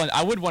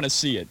would want to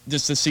see it,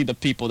 just to see the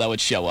people that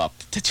would show up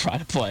to try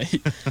to play.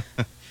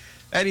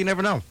 And you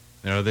never know.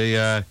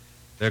 There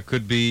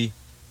could be,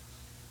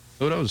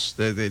 who knows?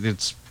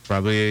 It's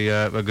probably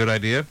a good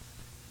idea.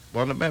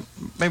 Well,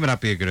 maybe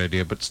not be a good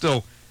idea, but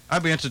still,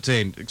 I'd be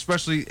entertained.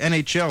 Especially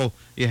NHL,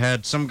 you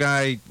had some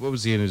guy, what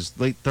was he, in his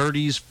late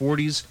 30s,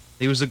 40s?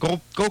 He was a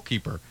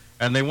goalkeeper,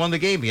 and they won the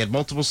game. He had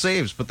multiple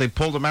saves, but they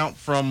pulled him out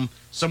from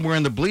somewhere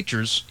in the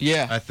bleachers,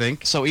 I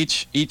think. So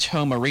each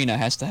home arena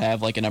has to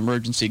have, like, an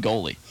emergency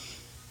goalie.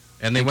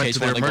 And they went to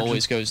their emergency... one of the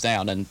goalies goes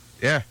down, and...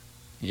 Yeah.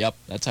 Yep,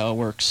 that's how it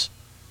works.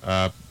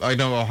 I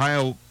know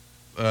Ohio,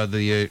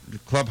 the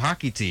club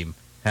hockey team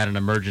had an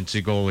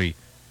emergency goalie.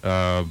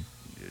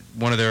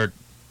 One of their...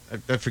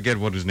 I forget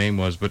what his name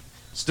was, but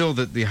still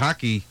the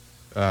hockey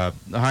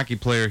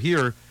player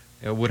here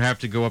would have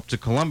to go up to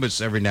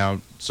Columbus every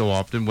now so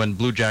often when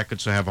Blue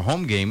Jackets have a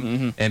home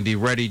game and be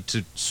ready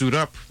to suit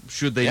up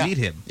should they need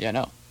him. Yeah,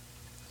 no.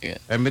 Yeah.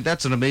 I mean,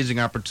 that's an amazing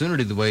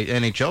opportunity the way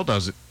NHL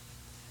does it.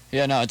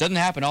 Yeah, no, it doesn't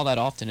happen all that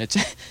often. It's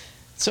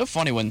so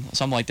funny when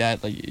something like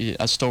that, like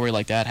a story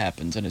like that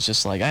happens, and it's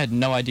just like, I had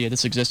no idea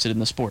this existed in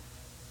the sport.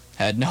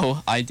 Had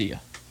no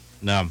idea.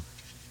 No.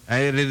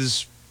 And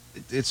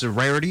it's a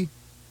rarity,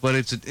 but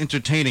it's an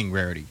entertaining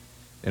rarity,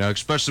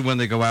 especially when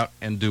they go out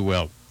and do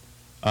well.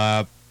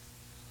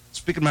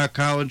 Speaking about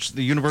college,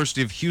 the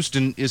University of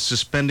Houston is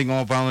suspending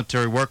all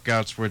voluntary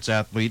workouts for its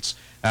athletes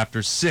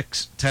after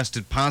 6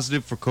 tested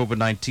positive for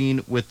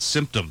COVID-19 with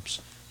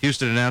symptoms.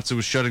 Houston announced it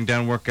was shutting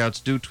down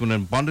workouts due to an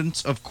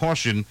abundance of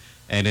caution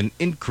and an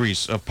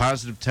increase of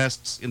positive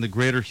tests in the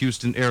greater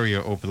Houston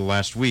area over the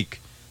last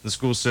week. The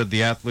school said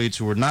the athletes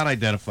who were not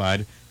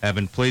identified have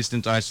been placed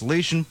into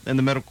isolation, and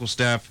the medical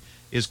staff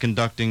is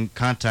conducting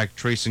contact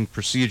tracing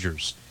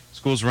procedures.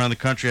 Schools around the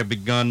country have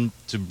begun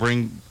to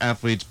bring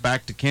athletes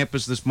back to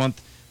campus this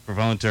month for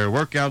voluntary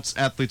workouts.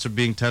 Athletes are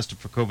being tested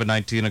for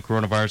COVID-19 and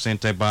coronavirus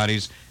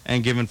antibodies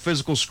and given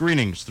physical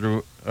screenings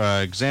through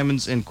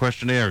examines and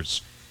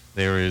questionnaires.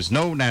 There is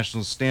no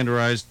national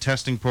standardized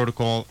testing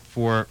protocol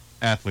for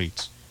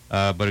athletes,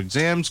 but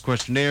exams,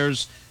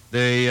 questionnaires,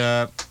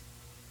 they're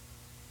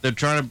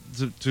trying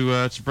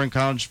to bring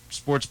college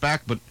sports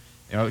back. But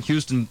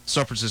Houston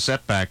suffers a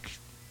setback,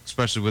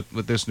 especially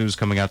with this news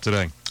coming out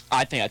today.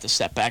 I think that's a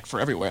setback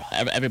for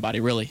everybody,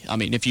 really. I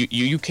mean, if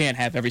you can't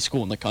have every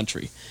school in the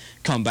country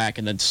come back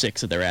and then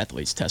 6 of their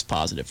athletes test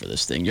positive for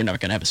this thing, you're never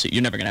gonna have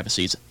a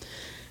season.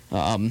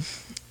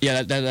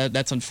 Yeah,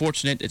 that's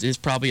unfortunate. It is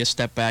probably a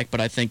step back,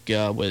 but I think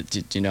there's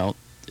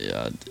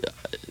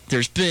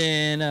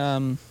been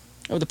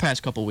over the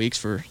past couple weeks,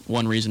 for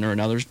one reason or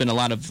another, there's been a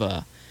lot of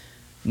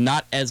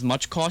not as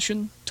much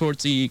caution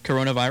towards the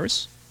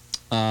coronavirus.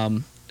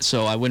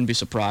 So I wouldn't be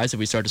surprised if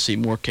we start to see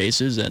more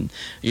cases and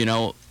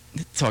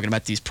talking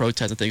about these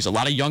protests and things, a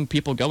lot of young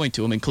people going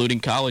to them,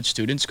 including college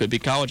students, could be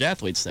college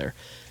athletes there.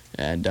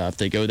 And if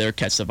they go there,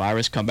 catch the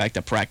virus, come back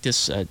to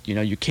practice,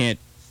 you can't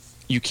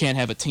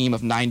have a team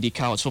of 90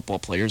 college football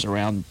players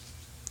around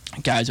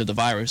guys with the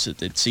virus.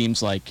 It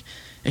seems like,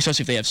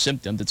 especially if they have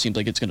symptoms, it seems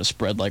like it's going to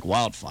spread like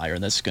wildfire,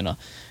 and that's going to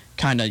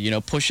kind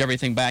of push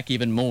everything back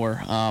even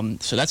more.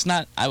 So it's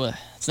not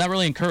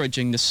really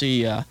encouraging to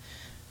see a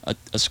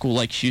school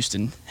like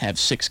Houston have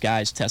 6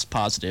 guys test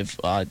positive.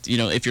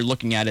 If you're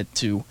looking at it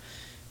to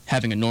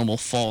having a normal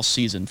fall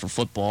season for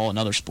football and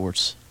other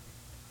sports.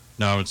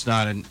 No, it's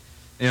not. And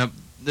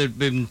they've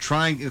been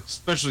trying,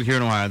 especially here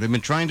in Ohio, they've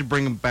been trying to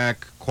bring them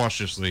back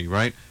cautiously,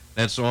 right?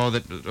 That's all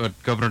that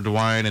Governor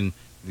DeWine and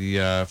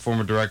the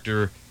former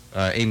director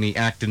Amy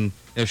Acton.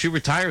 She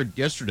retired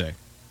yesterday.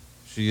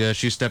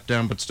 She stepped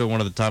down, but still one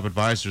of the top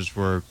advisors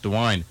for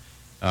DeWine,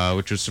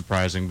 which was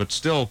surprising. But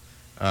still,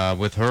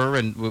 with her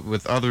and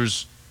with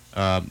others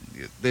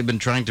they've been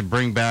trying to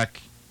bring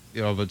back,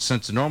 the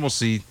sense of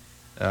normalcy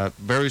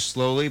very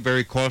slowly,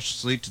 very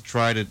cautiously to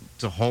try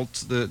to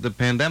halt the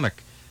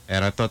pandemic.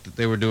 And I thought that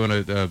they were doing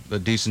a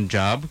decent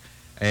job.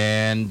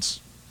 And,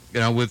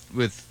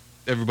 with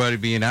everybody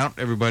being out,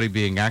 everybody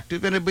being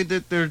active, and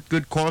there are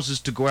good causes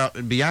to go out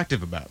and be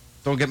active about.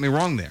 Don't get me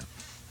wrong there.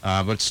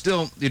 But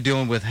still, you're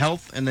dealing with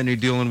health, and then you're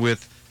dealing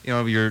with,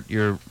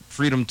 your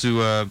freedom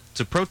to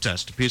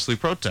protest, to peacefully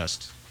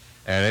protest.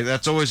 And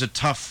that's always a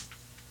tough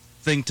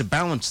thing to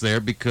balance there,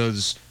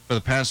 because for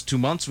the past 2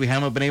 months we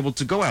haven't been able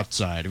to go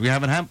outside. We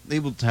haven't been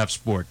able to have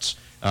sports.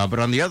 But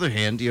on the other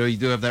hand, you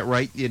do have that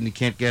right, and you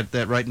can't get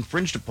that right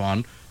infringed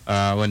upon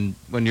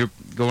when you're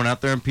going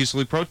out there and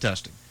peacefully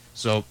protesting.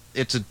 So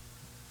it's a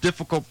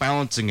difficult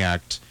balancing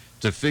act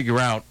to figure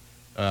out.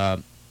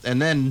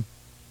 And then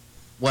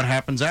what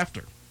happens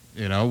after?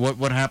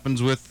 What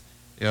happens with,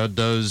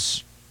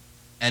 does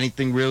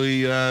anything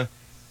really,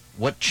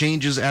 what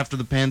changes after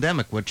the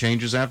pandemic? What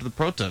changes after the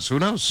protests? Who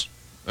knows?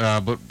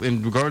 But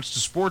in regards to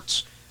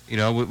sports,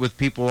 with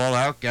people all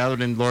out,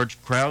 gathered in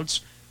large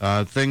crowds,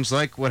 things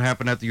like what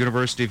happened at the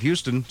University of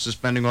Houston,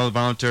 suspending all the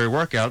voluntary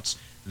workouts,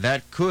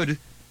 that could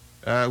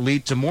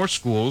lead to more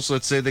schools.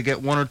 Let's say they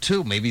get 1 or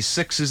 2, maybe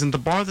 6 isn't the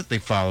bar that they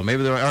follow.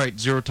 Maybe they're, all right,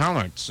 zero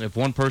tolerance. If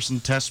one person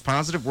tests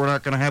positive, we're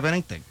not going to have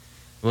anything.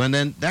 Well, and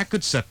then that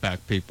could set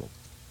back people.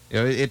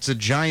 It's a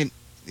giant,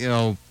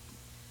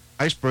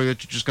 iceberg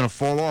that you're just going to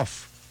fall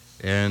off.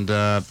 And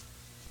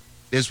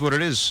is what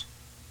it is.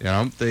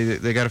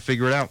 They got to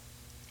figure it out.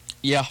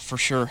 Yeah, for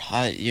sure.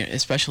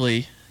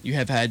 Especially you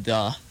have had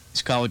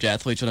these college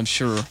athletes, but I'm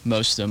sure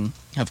most of them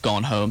have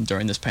gone home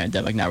during this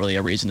pandemic. Not really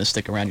a reason to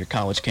stick around your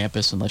college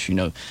campus unless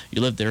you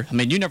live there. I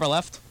mean, you never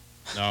left.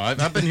 No,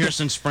 I've been here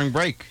since spring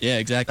break. Yeah,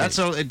 exactly. That's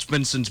how it's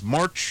been since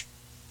March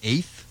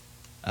 8th.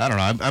 I don't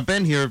know. I've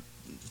been here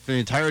for the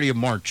entirety of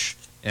March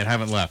and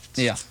haven't left.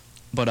 Yeah,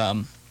 but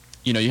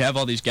you have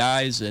all these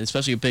guys,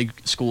 especially a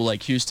big school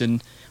like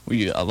Houston,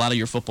 where a lot of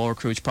your football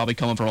recruits probably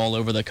coming from all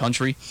over the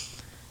country.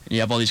 And you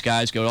have all these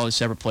guys go to all these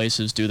separate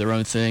places, do their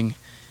own thing,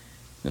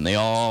 and they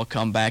all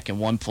come back in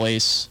one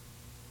place.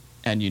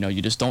 And,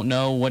 you just don't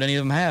know what any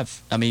of them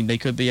have. I mean, they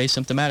could be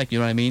asymptomatic, you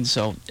know what I mean?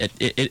 So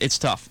it's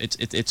tough.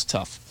 It's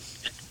tough.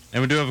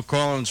 And we do have a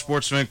call on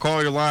Sportsman.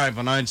 Call, you're live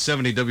on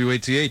 970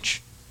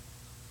 WATH.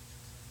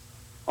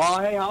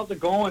 Oh, hey, how's it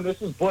going?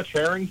 This is Butch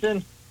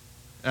Harrington.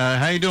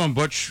 How you doing,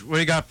 Butch? What do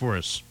you got for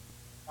us?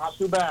 Not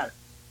too bad.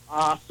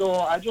 So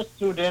I just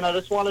tuned in. I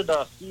just wanted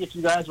to see if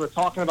you guys were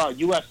talking about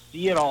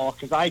UFC at all,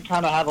 because I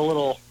kind of have a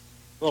little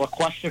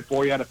question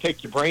for you to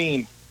pick your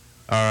brain.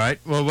 All right.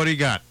 Well, what do you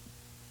got?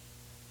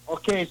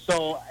 Okay,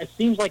 so it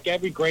seems like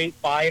every great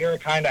fighter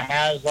kind of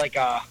has like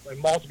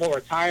multiple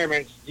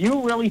retirements. Do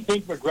you really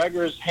think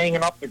McGregor's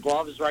hanging up the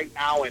gloves right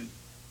now and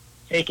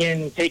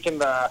taking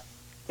the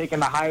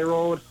high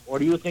road, or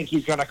do you think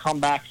he's going to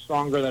come back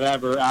stronger than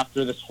ever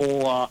after this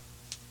whole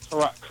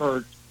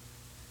coronavirus?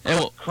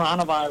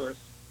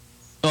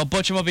 Well,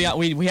 Butch, I'm gonna be out.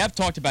 We have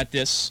talked about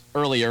this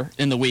earlier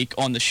in the week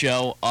on the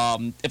show.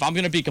 If I'm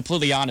going to be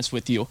completely honest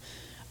with you,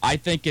 I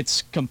think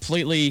it's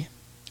completely.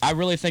 I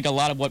really think a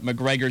lot of what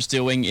McGregor's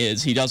doing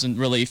is he doesn't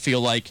really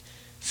feel like not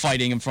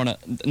fighting in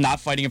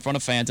front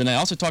of fans. And I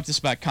also talked this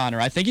about Conor.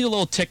 I think he's a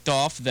little ticked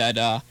off that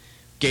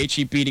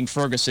Gaethje beating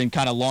Ferguson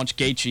kind of launched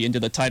Gaethje into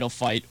the title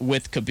fight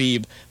with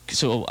Khabib.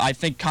 So I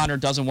think Conor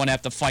doesn't want to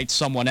have to fight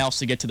someone else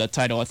to get to the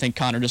title. I think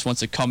Conor just wants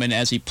to come in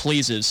as he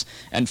pleases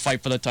and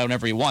fight for the title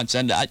whenever he wants.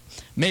 And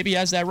maybe he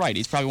has that right.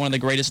 He's probably one of the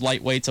greatest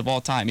lightweights of all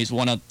time. He's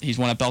won a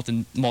belt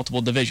in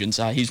multiple divisions.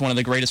 He's one of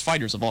the greatest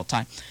fighters of all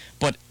time.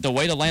 But the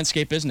way the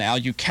landscape is now,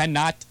 you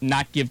cannot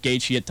not give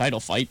Gaethje a title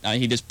fight.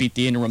 He just beat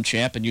the interim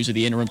champ, and usually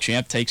the interim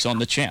champ takes on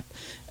the champ.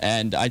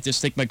 And I just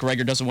think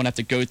McGregor doesn't want to have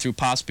to go through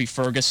possibly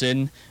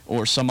Ferguson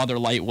or some other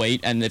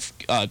lightweight. And if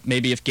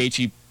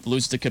Gaethje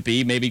loses to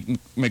Khabib, maybe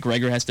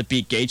McGregor has to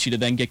beat Gaethje to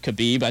then get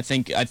Khabib. I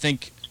think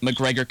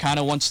McGregor kind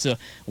of wants to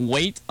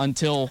wait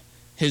until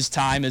his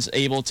time is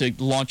able to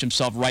launch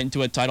himself right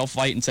into a title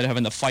fight instead of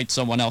having to fight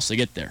someone else to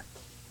get there.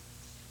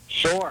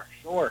 Sure.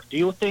 Do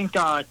you think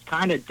it's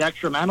kind of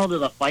detrimental to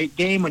the fight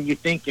game when you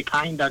think you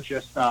kind of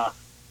just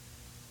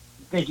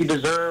think you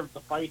deserve the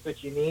fight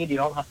that you need? You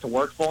don't have to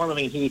work for him. I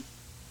mean, he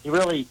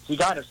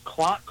got his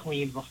clock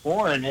cleaned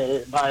before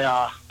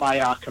by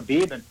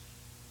Khabib, and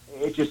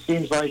it just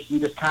seems like he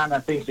just kind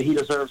of thinks that he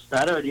deserves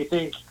better. Do you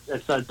think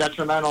it's a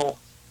detrimental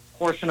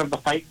portion of the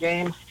fight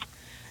game?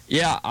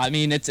 Yeah, I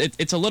mean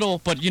it's a little,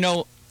 but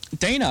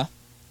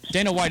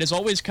Dana White is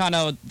always kind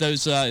of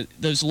those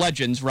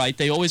legends, right?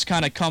 They always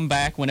kind of come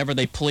back whenever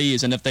they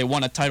please, and if they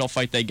want a title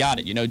fight, they got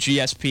it.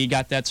 GSP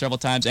got that several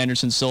times.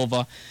 Anderson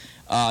Silva.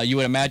 You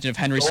would imagine if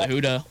Henry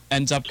Cejudo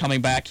ends up coming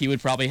back, it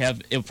would probably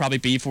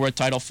be for a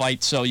title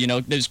fight. So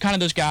there's kind of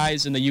those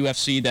guys in the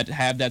UFC that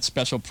have that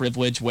special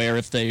privilege where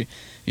if they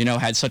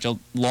had such a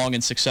long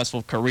and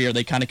successful career,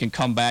 they kind of can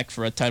come back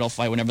for a title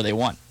fight whenever they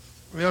want.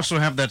 We also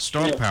have that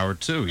star power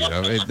too.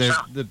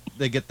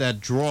 They get that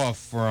draw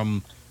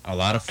from a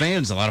lot of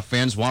fans. A lot of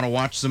fans want to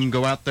watch them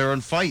go out there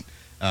and fight.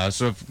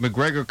 So if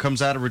McGregor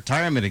comes out of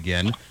retirement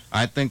again,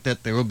 I think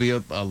that there will be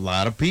a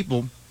lot of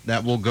people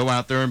that will go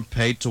out there and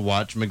pay to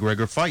watch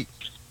McGregor fight.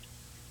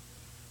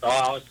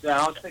 Oh,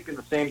 I was thinking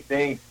the same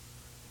thing.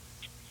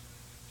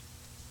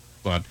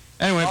 But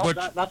anyway, Butch,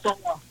 that's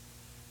all.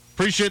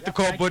 Appreciate the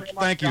call, Butch.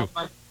 Thank you.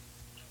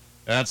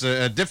 That's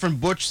a different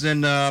Butch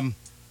than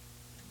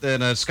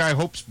Sky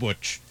Hope's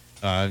Butch.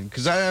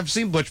 Because I've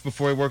seen Butch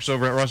before. He works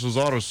over at Russell's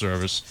Auto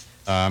Service.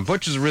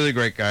 Butch is a really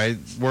great guy.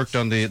 Worked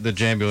on the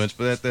Jambulance,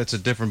 but that's a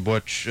different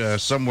Butch.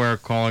 Somewhere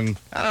calling.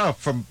 I don't know.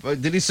 From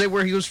did he say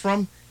where he was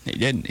from? He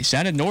didn't. He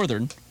sounded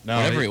northern. No,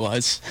 whatever he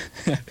was.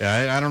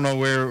 Yeah, I don't know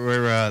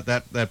where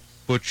that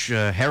Butch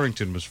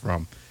Harrington was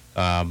from.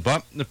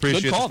 But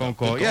appreciate the phone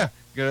call. Yeah,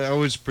 I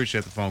always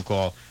appreciate the phone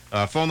call.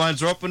 Phone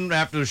lines are open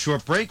after the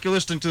short break. You're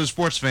listening to the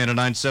Sports Fan at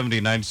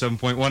 970,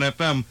 97.1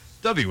 FM.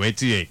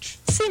 WATH.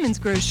 Siemens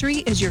Grocery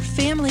is your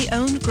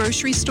family-owned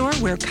grocery store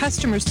where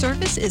customer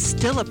service is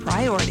still a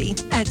priority.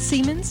 At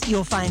Siemens,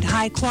 you'll find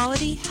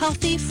high-quality,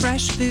 healthy,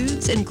 fresh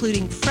foods,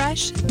 including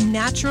fresh,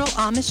 natural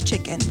Amish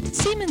chicken.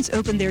 Siemens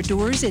opened their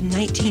doors in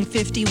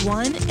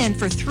 1951 and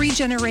for 3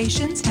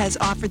 generations has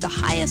offered the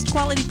highest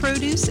quality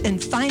produce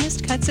and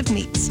finest cuts of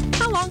meats.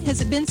 How long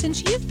has it been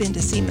since you've been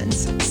to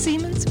Siemens?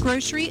 Siemens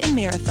Grocery and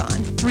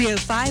Marathon,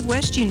 305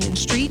 West Union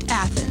Street,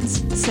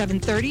 Athens,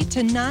 7:30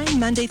 to 9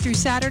 Monday through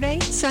Saturday.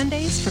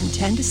 Sundays from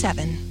 10 to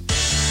 7.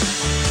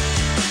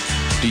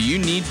 Do you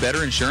need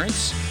better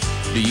insurance?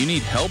 Do you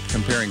need help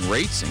comparing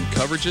rates and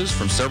coverages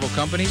from several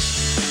companies?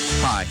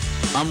 Hi,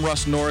 I'm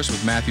Russ Norris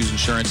with Matthews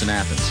Insurance in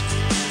Athens.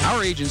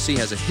 Our agency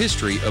has a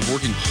history of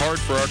working hard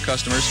for our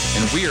customers,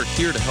 and we are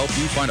here to help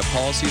you find a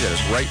policy that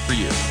is right for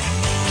you.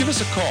 Give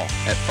us a call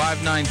at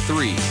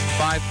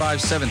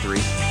 593-5573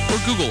 or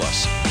Google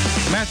us.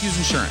 Matthews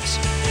Insurance.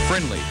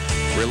 Friendly,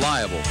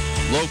 reliable,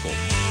 local.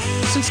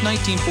 Since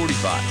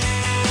 1945.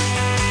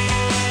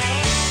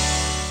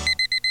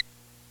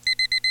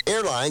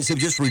 Airlines have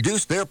just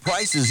reduced their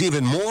prices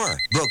even more.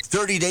 Book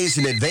 30 days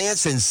in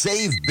advance and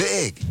save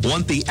big.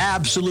 Want the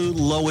absolute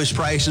lowest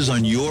prices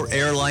on your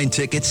airline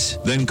tickets?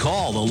 Then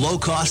call the Low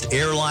Cost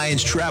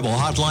Airlines Travel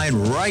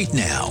Hotline right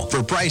now.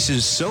 For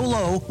prices so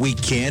low, we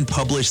can't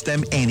publish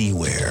them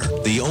anywhere.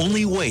 The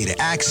only way to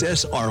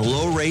access our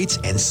low rates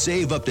and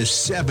save up to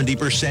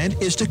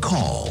 70% is to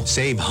call.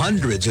 Save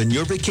hundreds on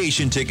your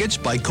vacation tickets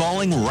by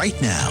calling right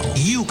now.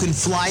 You can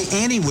fly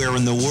anywhere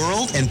in the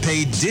world and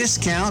pay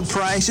discount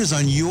prices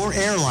on your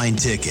airline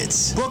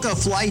tickets. Book a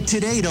flight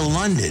today to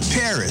London,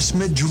 Paris,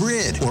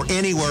 Madrid, or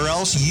anywhere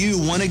else you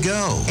want to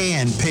go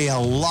and pay a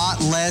lot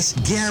less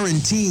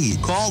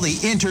guaranteed. Call the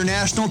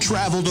International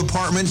Travel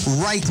Department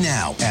right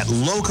now at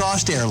Low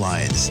Cost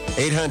Airlines.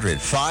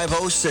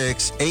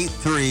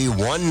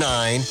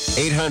 800-506-8319.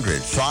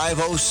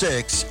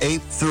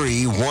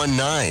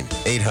 800-506-8319.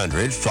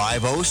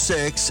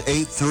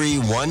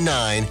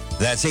 800-506-8319.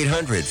 That's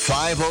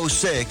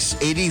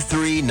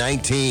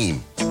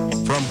 800-506-8319.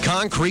 From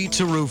concrete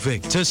to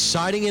roofing to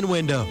siding and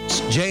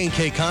windows,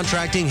 J&K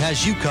Contracting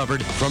has you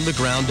covered from the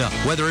ground up.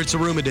 Whether it's a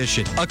room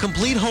addition, a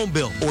complete home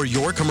build, or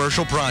your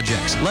commercial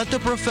projects, let the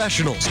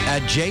professionals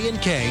at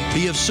J&K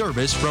be of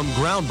service from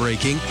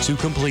groundbreaking to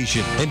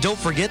completion. And don't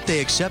forget they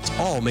accept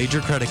all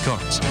major credit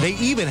cards. They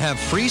even have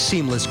free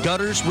seamless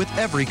gutters with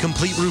every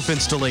complete roof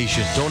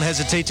installation. Don't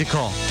hesitate to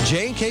call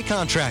J&K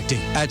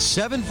Contracting at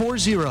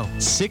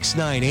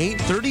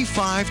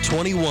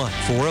 740-698-3521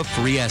 for a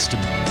free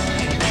estimate.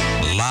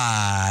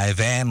 Live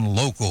and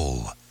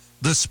local.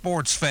 The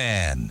Sports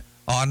Fan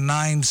on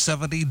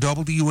 970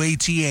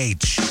 WATH.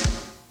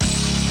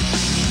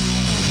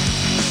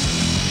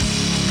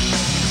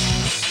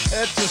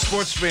 It's the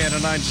Sports Fan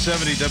on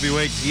 970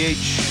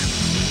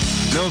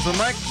 WATH. Mills and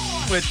Mike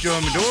with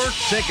Joe Medor.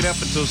 Take it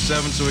up until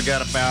 7, so we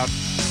got about,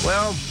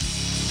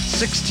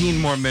 16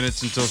 more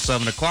minutes until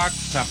 7 o'clock,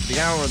 top of the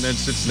hour, and then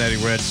Cincinnati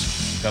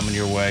Reds coming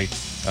your way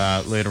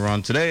later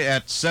on today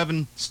at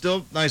 7.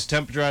 Still nice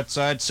temperature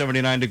outside,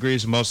 79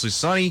 degrees, mostly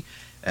sunny.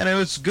 And it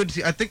was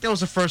good. I think that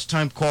was a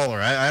first-time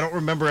caller. I don't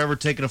remember ever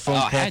taking a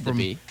phone call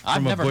from a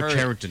Butch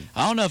Harrington.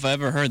 I don't know if I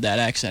ever heard that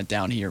accent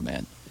down here,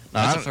 man.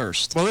 That's a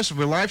first. Well, listen,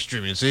 we're live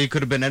streaming, so he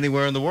could have been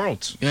anywhere in the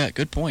world. Yeah,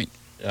 good point.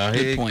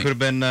 He could have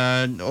been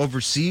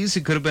overseas.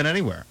 He could have been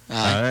anywhere.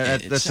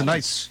 That's a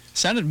nice.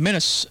 Sounded a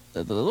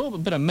little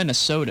bit of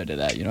Minnesota to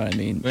that. You know what I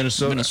mean?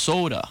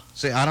 Minnesota.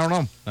 See, I don't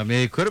know. I mean,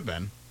 it could have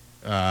been,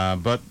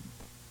 but.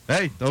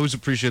 Hey, always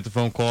appreciate the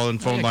phone call,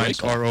 and phone lines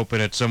are open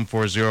at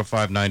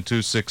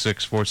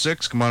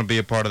 740-592-6646. Come on and be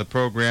a part of the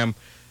program.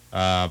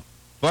 But,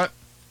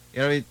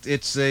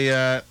 it's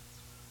been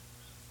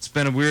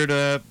a weird,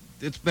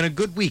 it's been a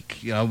good week,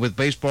 with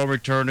baseball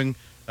returning,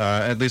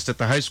 at least at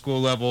the high school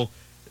level.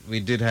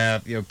 We did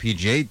have,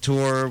 PGA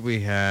Tour.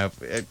 We have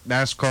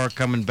NASCAR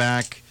coming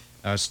back.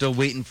 Still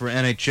waiting for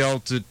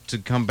NHL to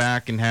come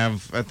back and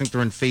have, I think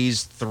they're in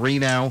phase 3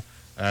 now.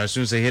 As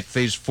soon as they hit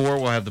phase 4,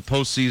 we'll have the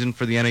postseason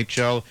for the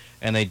NHL.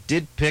 And they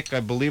did pick,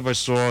 I believe I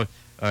saw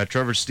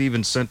Trevor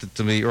Stevens sent it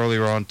to me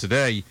earlier on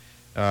today.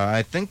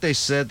 I think they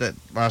said that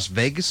Las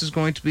Vegas is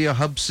going to be a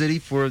hub city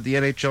for the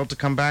NHL to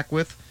come back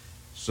with.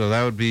 So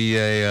that would be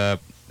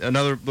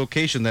another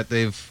location that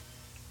they've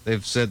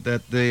said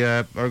that they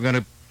are going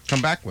to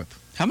come back with.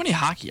 How many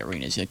hockey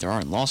arenas do you think there are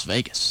in Las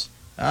Vegas?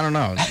 I don't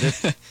know.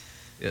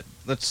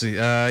 Let's see.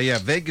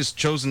 Vegas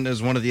chosen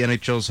as one of the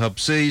NHL's hub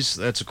cities.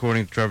 That's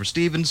according to Trevor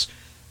Stevens.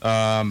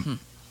 And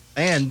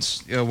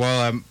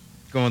while I'm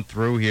going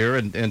through here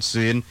and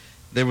seeing,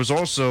 there was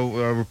also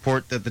a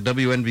report that the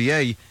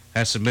WNBA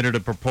has submitted a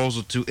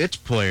proposal to its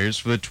players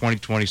for the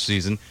 2020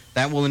 season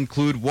that will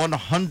include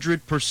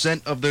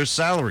 100% of their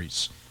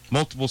salaries.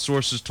 Multiple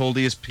sources told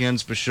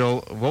ESPN's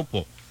Michelle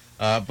Vopel.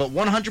 But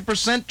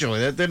 100%,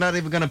 Joey. They're not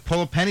even going to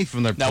pull a penny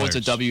from their players.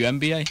 That was the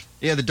WNBA?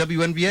 Yeah, the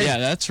WNBA. Yeah,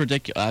 that's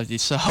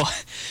ridiculous. So,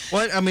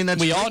 what? I mean,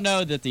 we all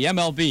know that the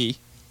MLB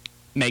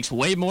makes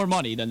way more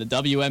money than the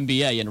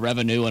WNBA in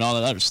revenue and all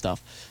that other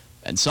stuff.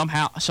 And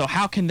somehow, so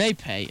how can they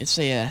pay? It's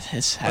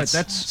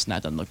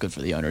not doesn't look good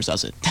for the owners,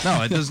 does it?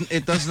 No, it doesn't.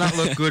 It does not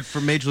look good for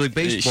Major League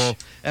Baseball.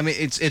 I mean,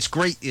 it's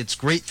great. It's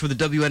great for the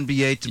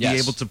WNBA to be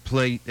able to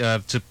play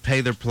to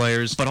pay their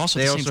players. But also,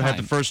 they at the also same had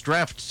time, the first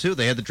draft too.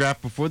 They had the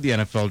draft before the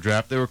NFL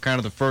draft. They were kind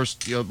of the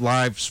first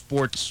live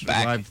sports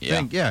live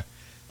thing. Yeah.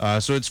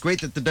 So it's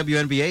great that the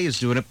WNBA is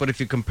doing it, but if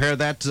you compare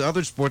that to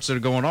other sports that are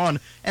going on,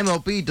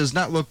 MLB does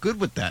not look good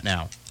with that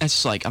now.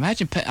 It's like,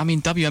 imagine,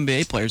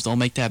 WNBA players don't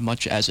make that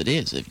much as it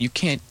is. If you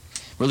can't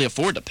really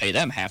afford to pay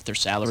them half their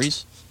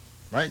salaries.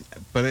 Right,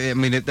 but I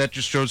mean, that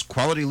just shows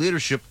quality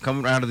leadership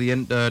coming out of the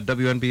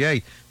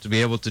WNBA to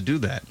be able to do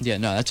that. Yeah,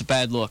 no, that's a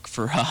bad look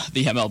for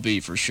the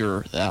MLB for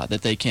sure,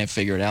 that they can't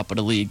figure it out, but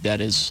a league that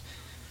is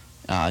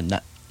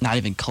not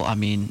even I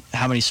mean,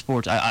 how many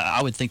sports? I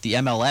would think the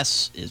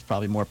MLS is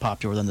probably more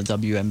popular than the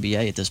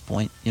WNBA at this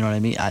point. You know what I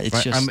mean? It's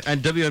right. just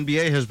and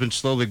WNBA has been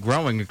slowly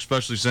growing,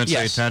 especially since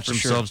they attached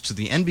themselves to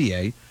the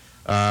NBA.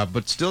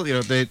 But still,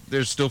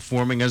 they're still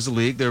forming as a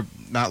league. They're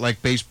not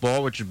like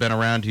baseball, which has been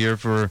around here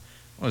for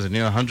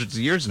hundreds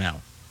of years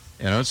now.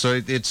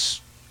 So it's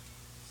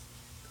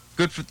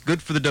good for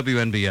the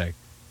WNBA.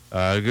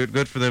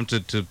 Good for them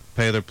to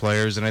pay their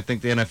players, and I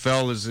think the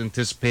NFL is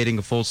anticipating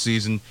a full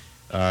season.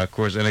 Of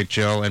course,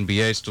 NHL,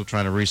 NBA still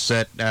trying to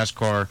reset.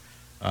 NASCAR.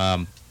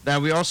 Now,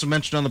 we also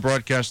mentioned on the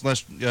broadcast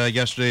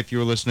yesterday, if you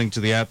were listening to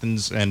the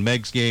Athens and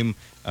Megs game,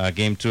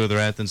 Game 2 of their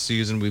Athens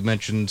season, we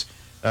mentioned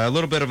a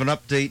little bit of an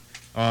update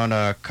on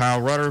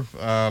Kyle Rutter.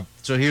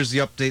 So here's the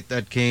update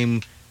that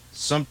came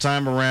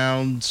sometime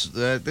around,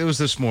 it was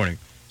this morning.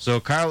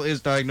 So Kyle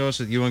is diagnosed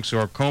with Ewing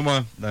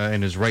sarcoma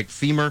in his right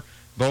femur.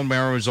 Bone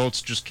marrow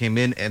results just came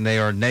in, and they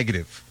are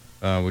negative,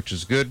 which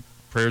is good.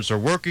 Prayers are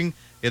working.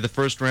 He had the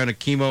first round of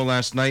chemo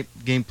last night.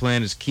 Game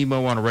plan is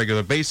chemo on a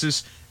regular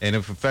basis, and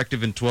if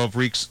effective in 12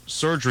 weeks,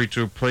 surgery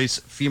to replace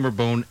femur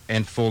bone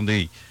and full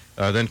knee.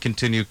 Then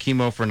continue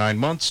chemo for 9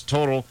 months.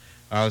 Total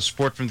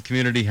support from the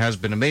community has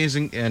been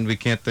amazing, and we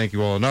can't thank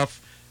you all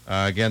enough.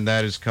 Again,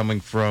 that is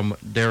coming from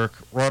Derek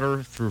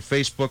Rutter through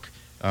Facebook,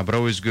 but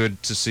always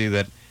good to see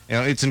that.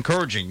 It's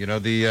encouraging.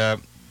 The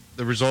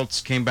results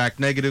came back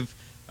negative.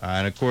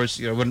 And of course,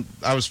 when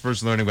I was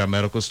first learning about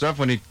medical stuff,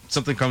 when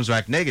something comes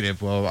back negative,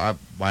 well,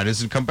 why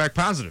doesn't it come back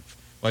positive?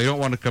 Well, you don't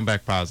want to come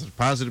back positive.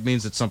 Positive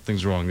means that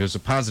something's wrong. There's a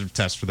positive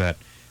test for that.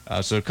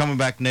 So coming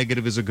back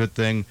negative is a good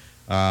thing.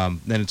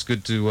 Then it's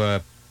good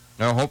to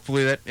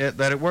hopefully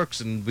that it works.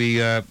 And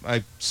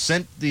I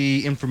sent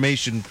the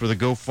information for the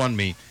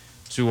GoFundMe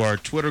to our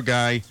Twitter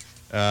guy.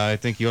 I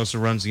think he also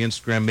runs the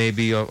Instagram.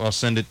 Maybe I'll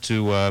send it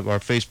to our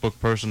Facebook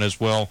person as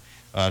well,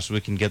 so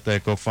we can get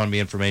that GoFundMe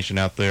information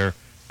out there.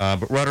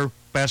 But Rutter,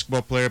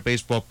 basketball player,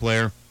 baseball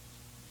player,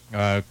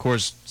 of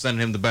course,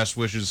 sending him the best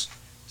wishes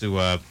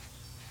to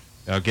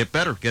get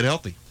better, get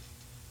healthy.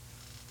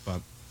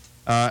 But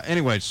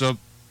anyway, so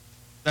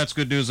that's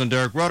good news on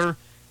Derek Rutter.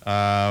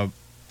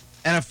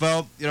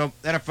 NFL,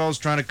 NFL is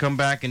trying to come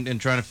back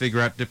and trying to figure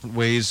out different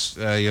ways.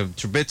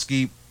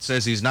 Trubisky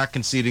says he's not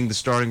conceding the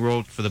starting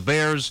role for the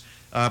Bears,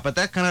 but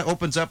that kind of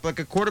opens up like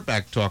a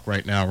quarterback talk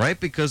right now, right?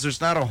 Because there's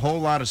not a whole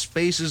lot of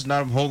spaces,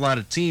 not a whole lot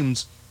of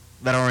teams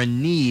that are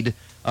in need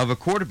of a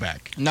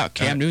quarterback. No,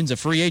 Cam Newton's a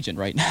free agent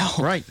right now.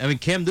 Right. I mean,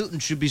 Cam Newton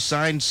should be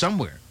signed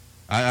somewhere.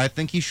 I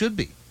think he should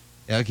be.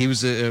 He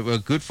was a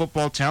good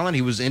football talent.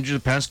 He was injured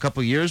the past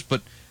couple of years,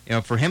 but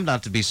for him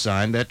not to be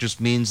signed, that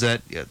just means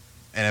that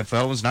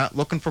NFL is not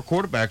looking for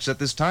quarterbacks at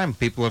this time.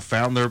 People have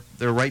found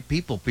their right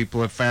people.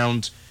 People have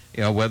found,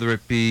 whether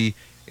it be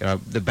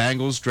the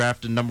Bengals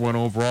drafted number 1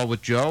 overall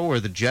with Joe, or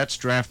the Jets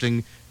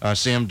drafting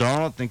Sam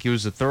Darnold. I think he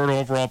was the 3rd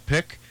overall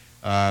pick.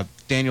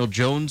 Daniel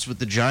Jones with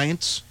the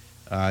Giants.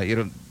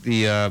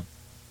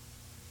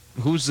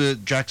 Who's the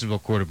Jacksonville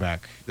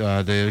quarterback?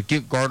 The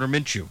Gardner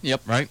Minshew.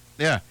 Yep. Right?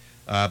 Yeah.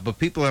 But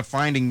people are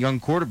finding young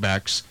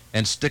quarterbacks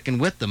and sticking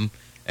with them,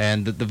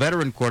 and the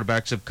veteran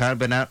quarterbacks have kind of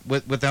been out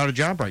without a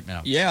job right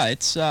now. Yeah,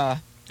 it's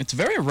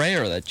very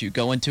rare that you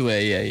go into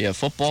a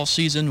football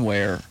season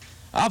where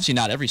obviously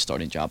not every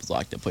starting job is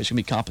like that. There's going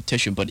to be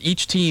competition, but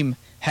each team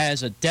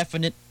has a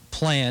definite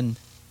plan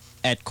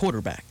at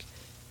quarterback.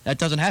 That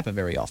doesn't happen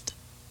very often.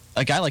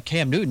 a guy like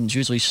Cam Newton's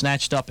usually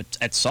snatched up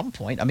at some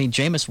point. I mean,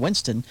 Jameis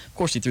Winston, of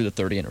course, he threw the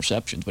 30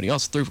 interceptions, but he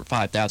also threw for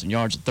 5,000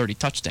 yards and 30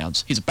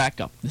 touchdowns. He's a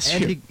backup this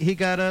year. And he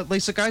got a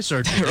LASIK eye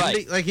surgery.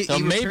 Right. So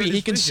maybe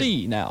he can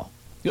see now.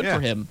 Good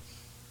for him.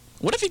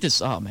 What if he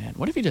just? Oh man,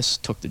 what if he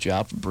just took the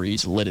job from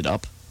Breeze, lit it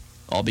up,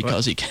 all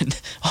because he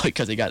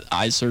got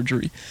eye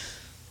surgery?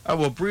 Oh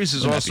well, Breeze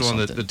is also on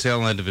the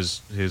tail end of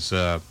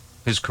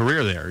his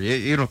career there.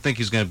 You don't think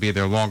he's going to be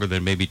there longer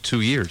than maybe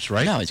 2 years,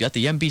 right? No, he's got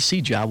the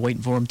NBC job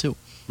waiting for him too.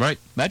 Right.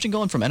 Imagine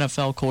going from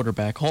NFL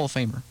quarterback, Hall of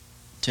Famer,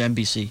 to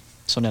NBC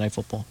Sunday Night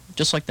Football,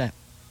 just like that.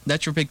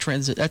 That's your big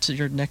transit. That's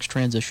your next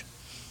transition.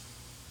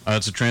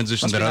 It's a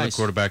transition that other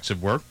quarterbacks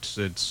have worked.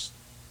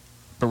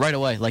 But right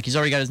away, like he's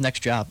already got his next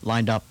job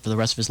lined up for the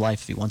rest of his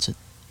life if he wants it.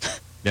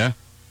 Yeah.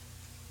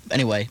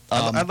 Anyway,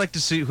 I'd like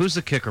to see who's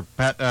the kicker.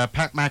 Pat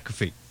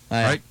McAfee,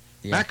 right?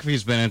 Yeah.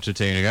 McAfee's been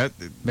entertaining.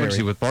 What is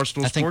he with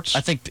Barstool Sports?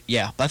 I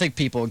think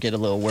people get a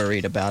little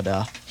worried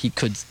about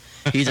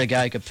he's a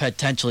guy who could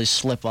potentially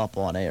slip up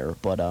on air,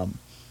 but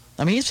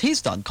I mean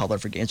he's done color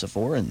for games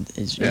before and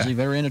is usually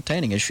very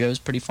entertaining. His show's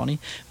pretty funny.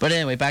 But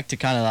anyway, back to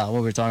kind of what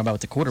we were talking about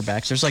with the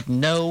quarterbacks. There's like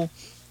no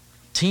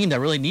team that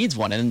really needs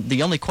one, and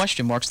the only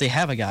question marks they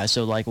have a guy.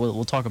 So like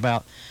we'll talk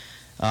about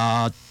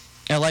LA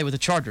with the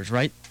Chargers,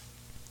 right?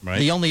 Right.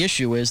 The only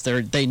issue is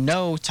they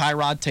know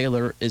Tyrod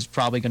Taylor is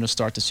probably going to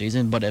start the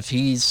season, but if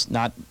he's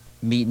not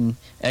meeting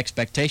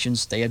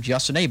expectations, they have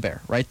Justin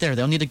Herbert right there.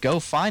 They'll need to go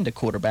find a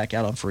quarterback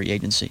out on free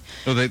agency.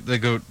 Oh, they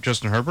go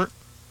Justin Herbert?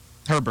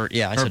 Herbert,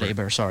 yeah, I said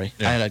Herbert, sorry.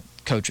 Yeah. I had a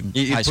coach in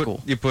high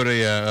school. You put I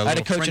had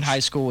a coach in high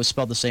school who was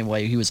spelled the same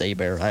way. He was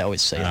Herbert. I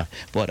always say that.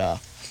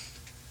 But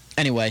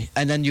anyway,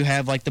 and then you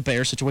have like the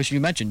Bears situation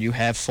you mentioned. You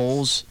have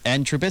Foles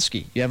and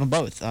Trubisky. You have them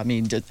both. I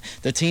mean,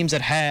 the teams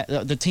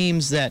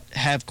that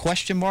have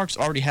question marks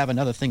already have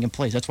another thing in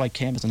place. That's why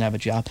Cam doesn't have a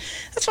job.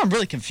 That's why I'm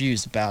really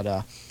confused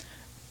about.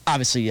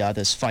 Obviously,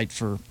 this fight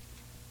for.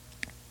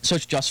 So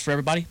it's just for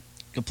everybody.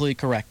 Completely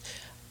correct.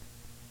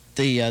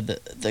 The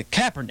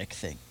Kaepernick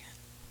thing,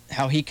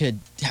 how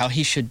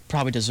he should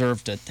probably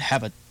deserve to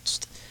have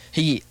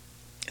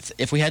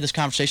If we had this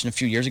conversation a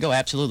few years ago,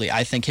 absolutely.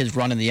 I think his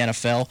run in the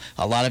NFL,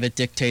 a lot of it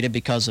dictated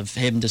because of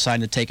him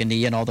deciding to take a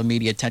knee and all the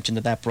media attention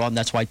that brought, and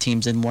that's why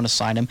teams didn't want to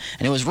sign him.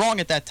 And it was wrong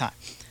at that time.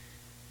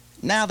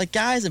 Now, the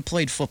guy hasn't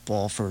played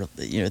football for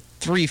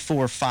 3,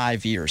 4,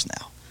 5 years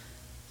now.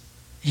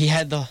 He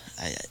had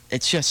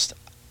it's just,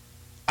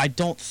 I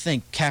don't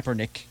think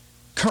Kaepernick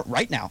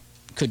right now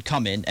could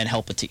come in and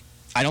help a team.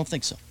 I don't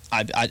think so.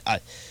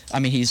 I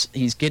mean,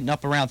 he's getting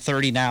up around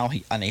 30 now,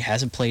 and he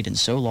hasn't played in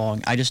so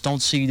long. I just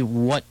don't see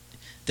what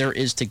there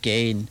is to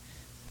gain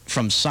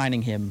from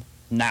signing him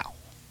now.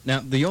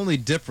 Now, the only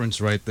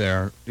difference right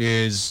there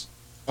is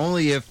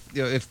only if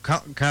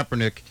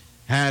Kaepernick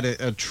had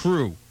a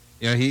true,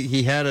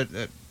 he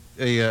had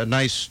a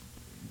nice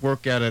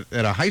workout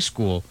at a high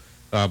school,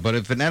 but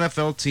if an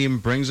NFL team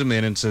brings him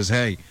in and says,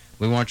 hey,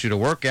 we want you to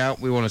work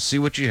out, we want to see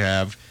what you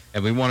have,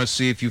 and we want to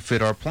see if you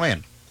fit our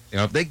plan.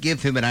 If they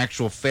give him an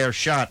actual fair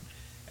shot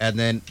and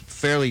then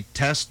fairly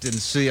test and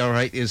see, all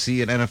right, is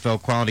he an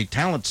NFL quality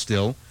talent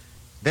still,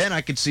 then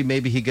I could see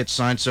maybe he gets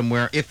signed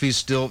somewhere if he's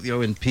still,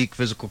 in peak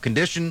physical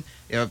condition.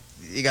 You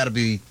got to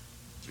be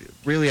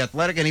really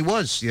athletic, and he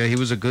was. He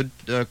was a good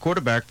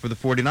quarterback for the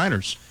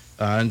 49ers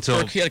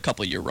until he had a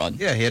couple-year run.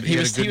 Yeah,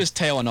 he was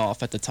tailing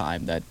off at the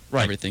time that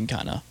everything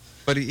kind of.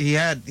 But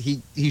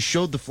he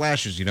showed the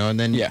flashes, and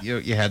then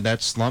you had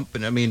that slump.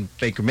 And I mean,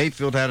 Baker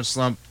Mayfield had a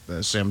slump.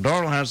 Sam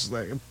Darnold has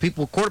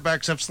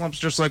quarterbacks have slumps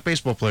just like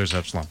baseball players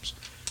have slumps.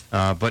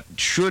 But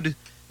should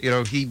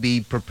he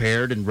be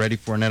prepared and ready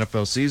for an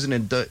NFL season,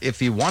 and if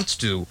he wants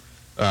to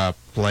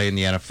play in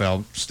the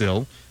NFL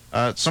still,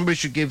 somebody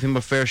should give him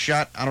a fair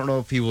shot. I don't know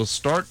if he will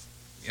start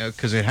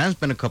because it has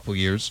been a couple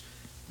years,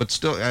 but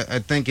still, I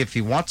think if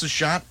he wants a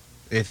shot,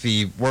 if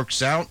he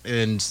works out,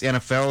 and the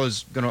NFL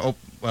is going to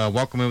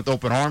welcome him with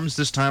open arms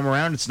this time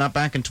around, it's not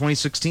back in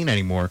 2016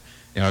 anymore.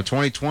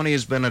 2020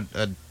 has been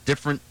a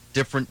different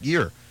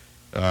year.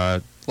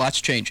 Lots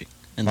changing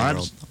in the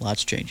world.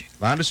 Lots changing.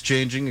 A lot is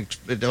changing.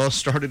 It all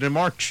started in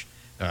March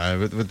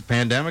with the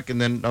pandemic, and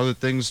then other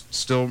things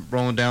still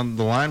rolling down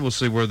the line. We'll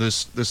see where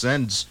this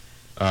ends.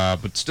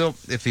 But still,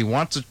 if he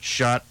wants a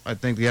shot, I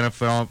think the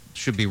NFL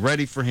should be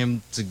ready for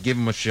him to give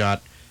him a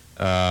shot.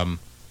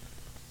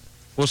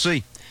 We'll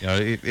see.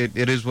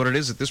 It is what it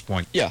is at this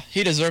point. Yeah,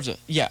 he deserves it.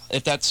 Yeah,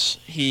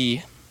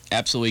 he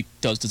absolutely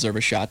does deserve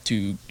a shot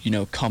to,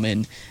 come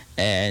in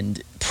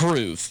and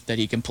prove that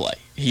he can play.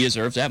 He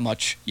deserves that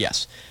much,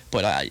 yes.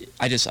 But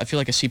I feel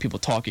like I see people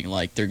talking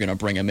like they're going to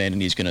bring him in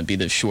and he's going to be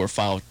the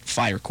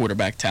surefire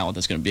quarterback talent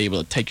that's going to be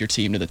able to take your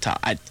team to the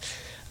top.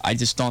 I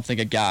just don't think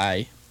a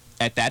guy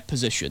at that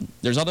position.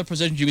 There's other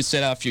positions you could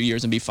sit out a few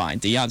years and be fine.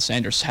 Deion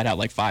Sanders sat out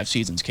like 5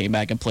 seasons, came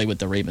back and played with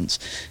the Ravens.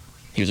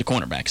 He was a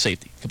cornerback,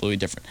 safety, completely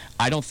different.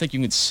 I don't think you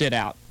can sit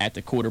out at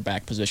the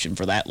quarterback position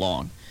for that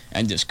long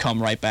and just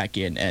come right back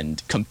in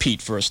and compete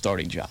for a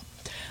starting job.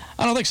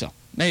 I don't think so.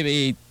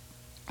 Maybe,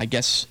 I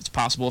guess it's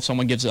possible if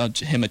someone gives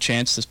him a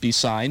chance to be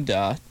signed,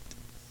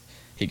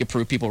 he could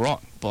prove people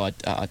wrong. but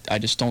I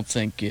just don't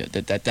think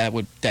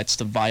that's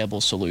the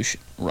viable solution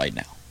right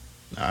now.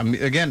 I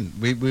mean, again,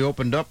 we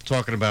opened up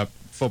talking about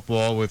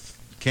football with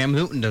Cam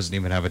Newton doesn't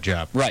even have a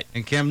job. Right.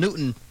 And Cam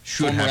Newton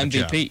should Former have a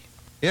MVP.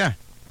 job. Yeah.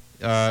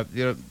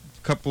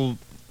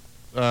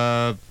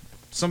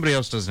 Somebody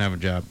else doesn't have a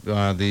job.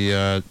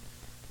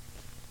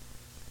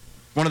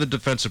 One of the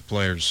defensive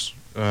players,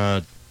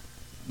 I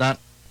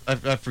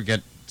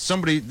forget.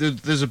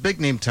 There's a big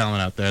name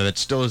talent out there that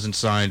still isn't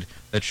signed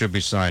that should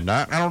be signed.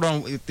 I don't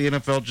know if the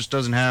NFL just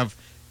doesn't have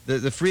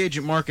the free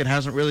agent market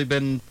hasn't really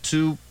been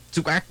too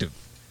active.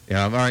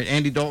 Yeah, all right.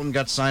 Andy Dalton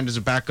got signed as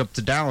a backup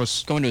to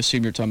Dallas. Going to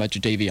assume you're talking about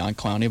Jadeveon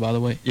Clowney, by the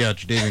way. Yeah,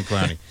 Jadeveon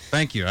Clowney.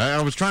 Thank you. I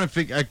was trying to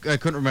figure. I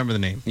couldn't remember the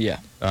name.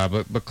 Yeah.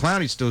 But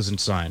Clowney still isn't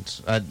signed.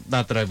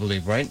 Not that I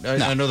believe, right?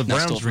 I know the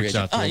Browns reached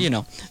out to him. You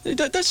know,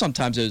 there's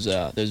sometimes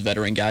those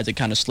veteran guys that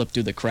kind of slip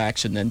through the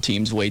cracks, and then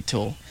teams wait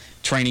till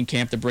training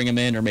camp to bring him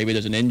in, or maybe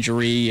there's an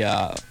injury.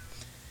 Yeah,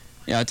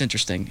 it's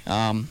interesting.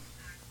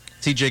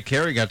 T.J.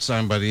 Carey got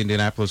signed by the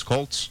Indianapolis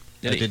Colts.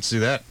 I did see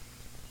that.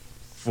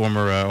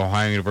 Former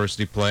Ohio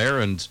University player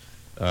and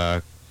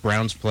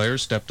Browns player,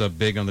 stepped up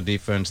big on the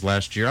defense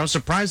last year. I was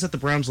surprised that the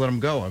Browns let him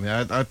go. I mean,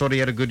 I thought he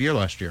had a good year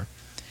last year.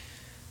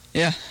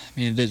 Yeah, I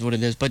mean, it is what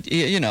it is. But,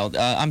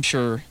 I'm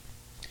sure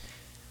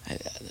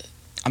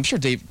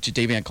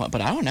Jadeveon Clowney,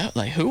 but I don't know.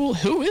 Like,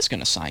 who is going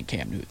to sign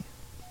Cam Newton?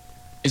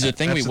 Is it a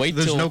thing we wait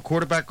till... There's no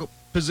quarterback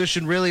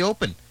position really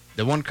open.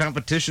 They won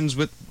competitions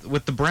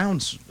with the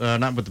Browns.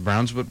 Not with the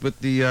Browns, but with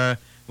the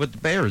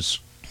Bears.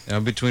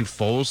 Between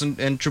Foles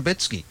and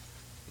Trubisky.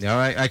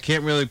 I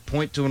can't really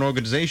point to an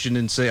organization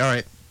and say, all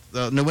right,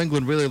 New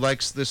England really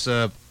likes this.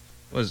 Was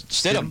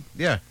Stidham?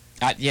 Yeah.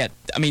 Yeah.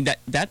 I mean,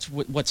 that's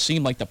what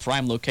seemed like the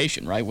prime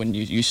location, right? When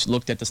you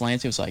looked at this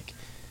landscape, it was like,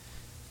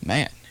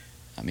 man.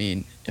 I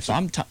mean, if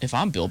I'm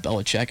Bill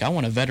Belichick, I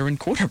want a veteran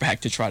quarterback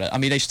to try to. I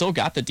mean, they still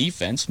got the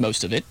defense,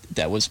 most of it,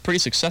 that was pretty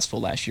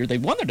successful last year. They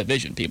won their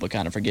division. People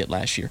kind of forget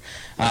last year.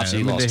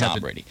 Obviously, lost Tom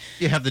Brady.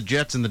 You have the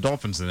Jets and the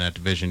Dolphins in that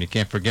division. You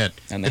can't forget.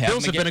 And they the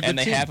Bills have been a good team. And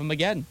they have them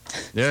again.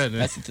 Yeah,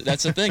 that's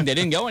the thing. They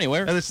didn't go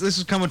anywhere. This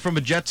is coming from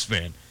a Jets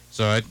fan,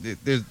 so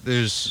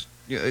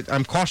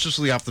I'm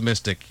cautiously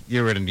optimistic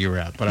year in and year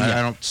out, but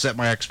I don't set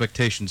my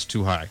expectations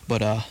too high.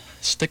 But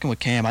sticking with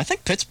Cam, I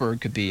think Pittsburgh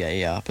could be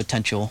a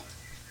potential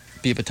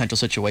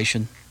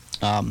situation.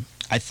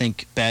 I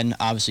think Ben,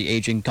 obviously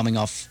aging, coming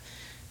off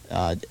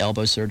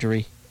elbow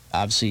surgery.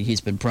 Obviously,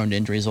 he's been prone to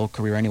injury his whole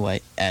career anyway.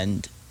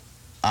 And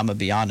I'm going to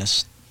be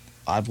honest,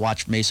 I've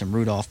watched Mason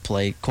Rudolph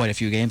play quite a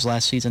few games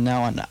last season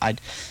now, and I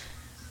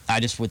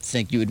just would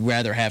think you would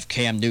rather have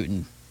Cam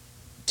Newton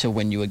to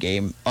win you a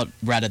game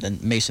rather than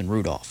Mason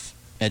Rudolph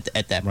at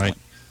that point.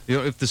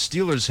 If the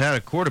Steelers had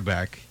a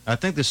quarterback, I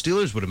think the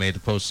Steelers would have made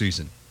the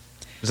postseason.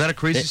 Is that a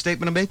crazy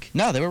statement to make?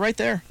 No, they were right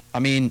there. I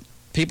mean,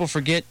 people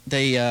forget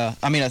a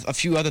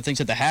few other things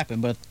had to happen,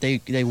 but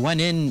they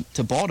went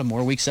into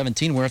Baltimore week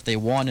 17 where if they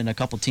won and a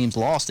couple teams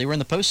lost, they were in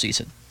the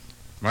postseason.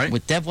 Right.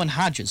 With Devlin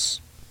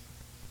Hodges.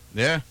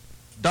 Yeah.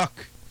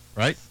 Duck.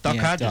 Right? Duck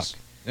Hodges.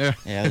 Duck. Yeah.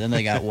 Yeah, then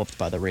they got whooped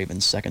by the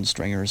Ravens second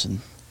stringers and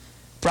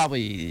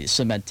probably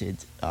cemented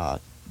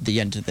the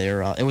end of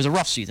their it was a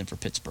rough season for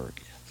Pittsburgh.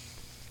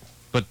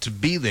 But to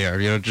be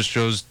there, just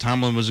shows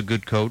Tomlin was a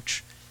good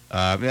coach.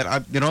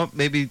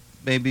 Maybe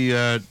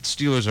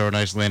Steelers are a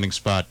nice landing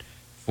spot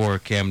for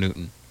Cam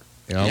Newton,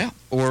 Yeah.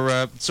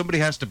 Or somebody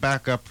has to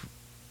back up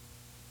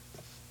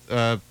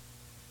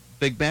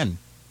Big Ben.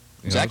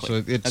 Exactly.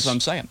 So that's what I'm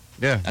saying.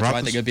 Yeah. That's why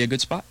I think it'd be a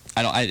good spot.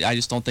 I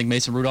just don't think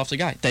Mason Rudolph's the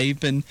guy. They've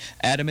been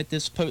adamant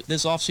this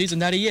offseason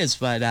that he is,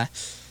 but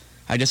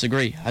I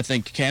disagree. I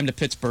think Cam to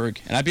Pittsburgh,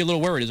 and I'd be a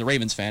little worried as a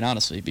Ravens fan,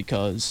 honestly,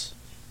 because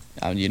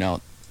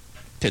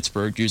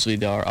Pittsburgh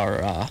usually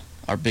our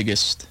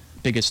biggest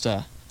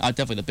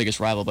definitely the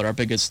biggest rival, but our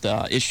biggest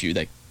issue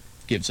that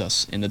gives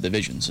us in the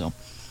division. So.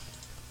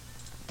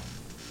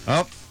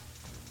 Oh,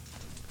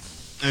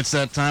 it's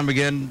that time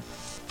again.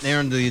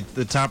 Aaron,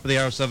 the top of the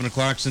hour, 7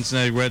 o'clock.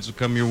 Cincinnati Reds will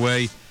come your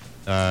way.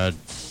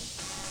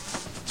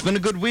 It's been a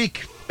good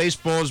week.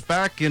 Baseball is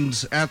back, and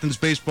Athens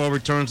baseball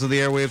returns to the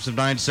airwaves of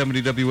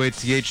 970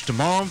 WATH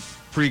tomorrow.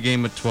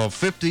 Pre-game at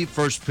 12:50.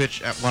 First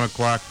pitch at 1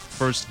 o'clock.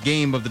 First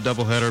game of the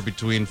doubleheader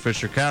between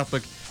Fisher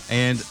Catholic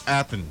and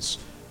Athens.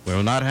 We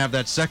will not have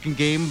that second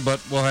game, but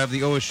we'll have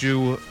the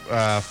OSU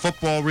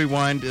football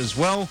rewind as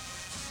well.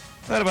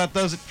 That about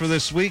does it for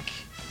this week.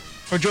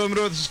 For Joey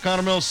Medora, this is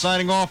Connor Mills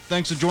signing off.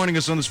 Thanks for joining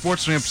us on the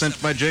Sports Fan presented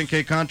by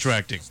J&K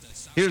Contracting.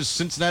 Here's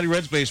Cincinnati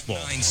Reds baseball.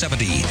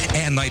 970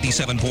 and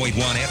 97.1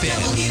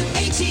 FM.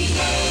 WATH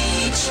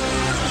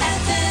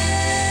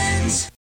FM.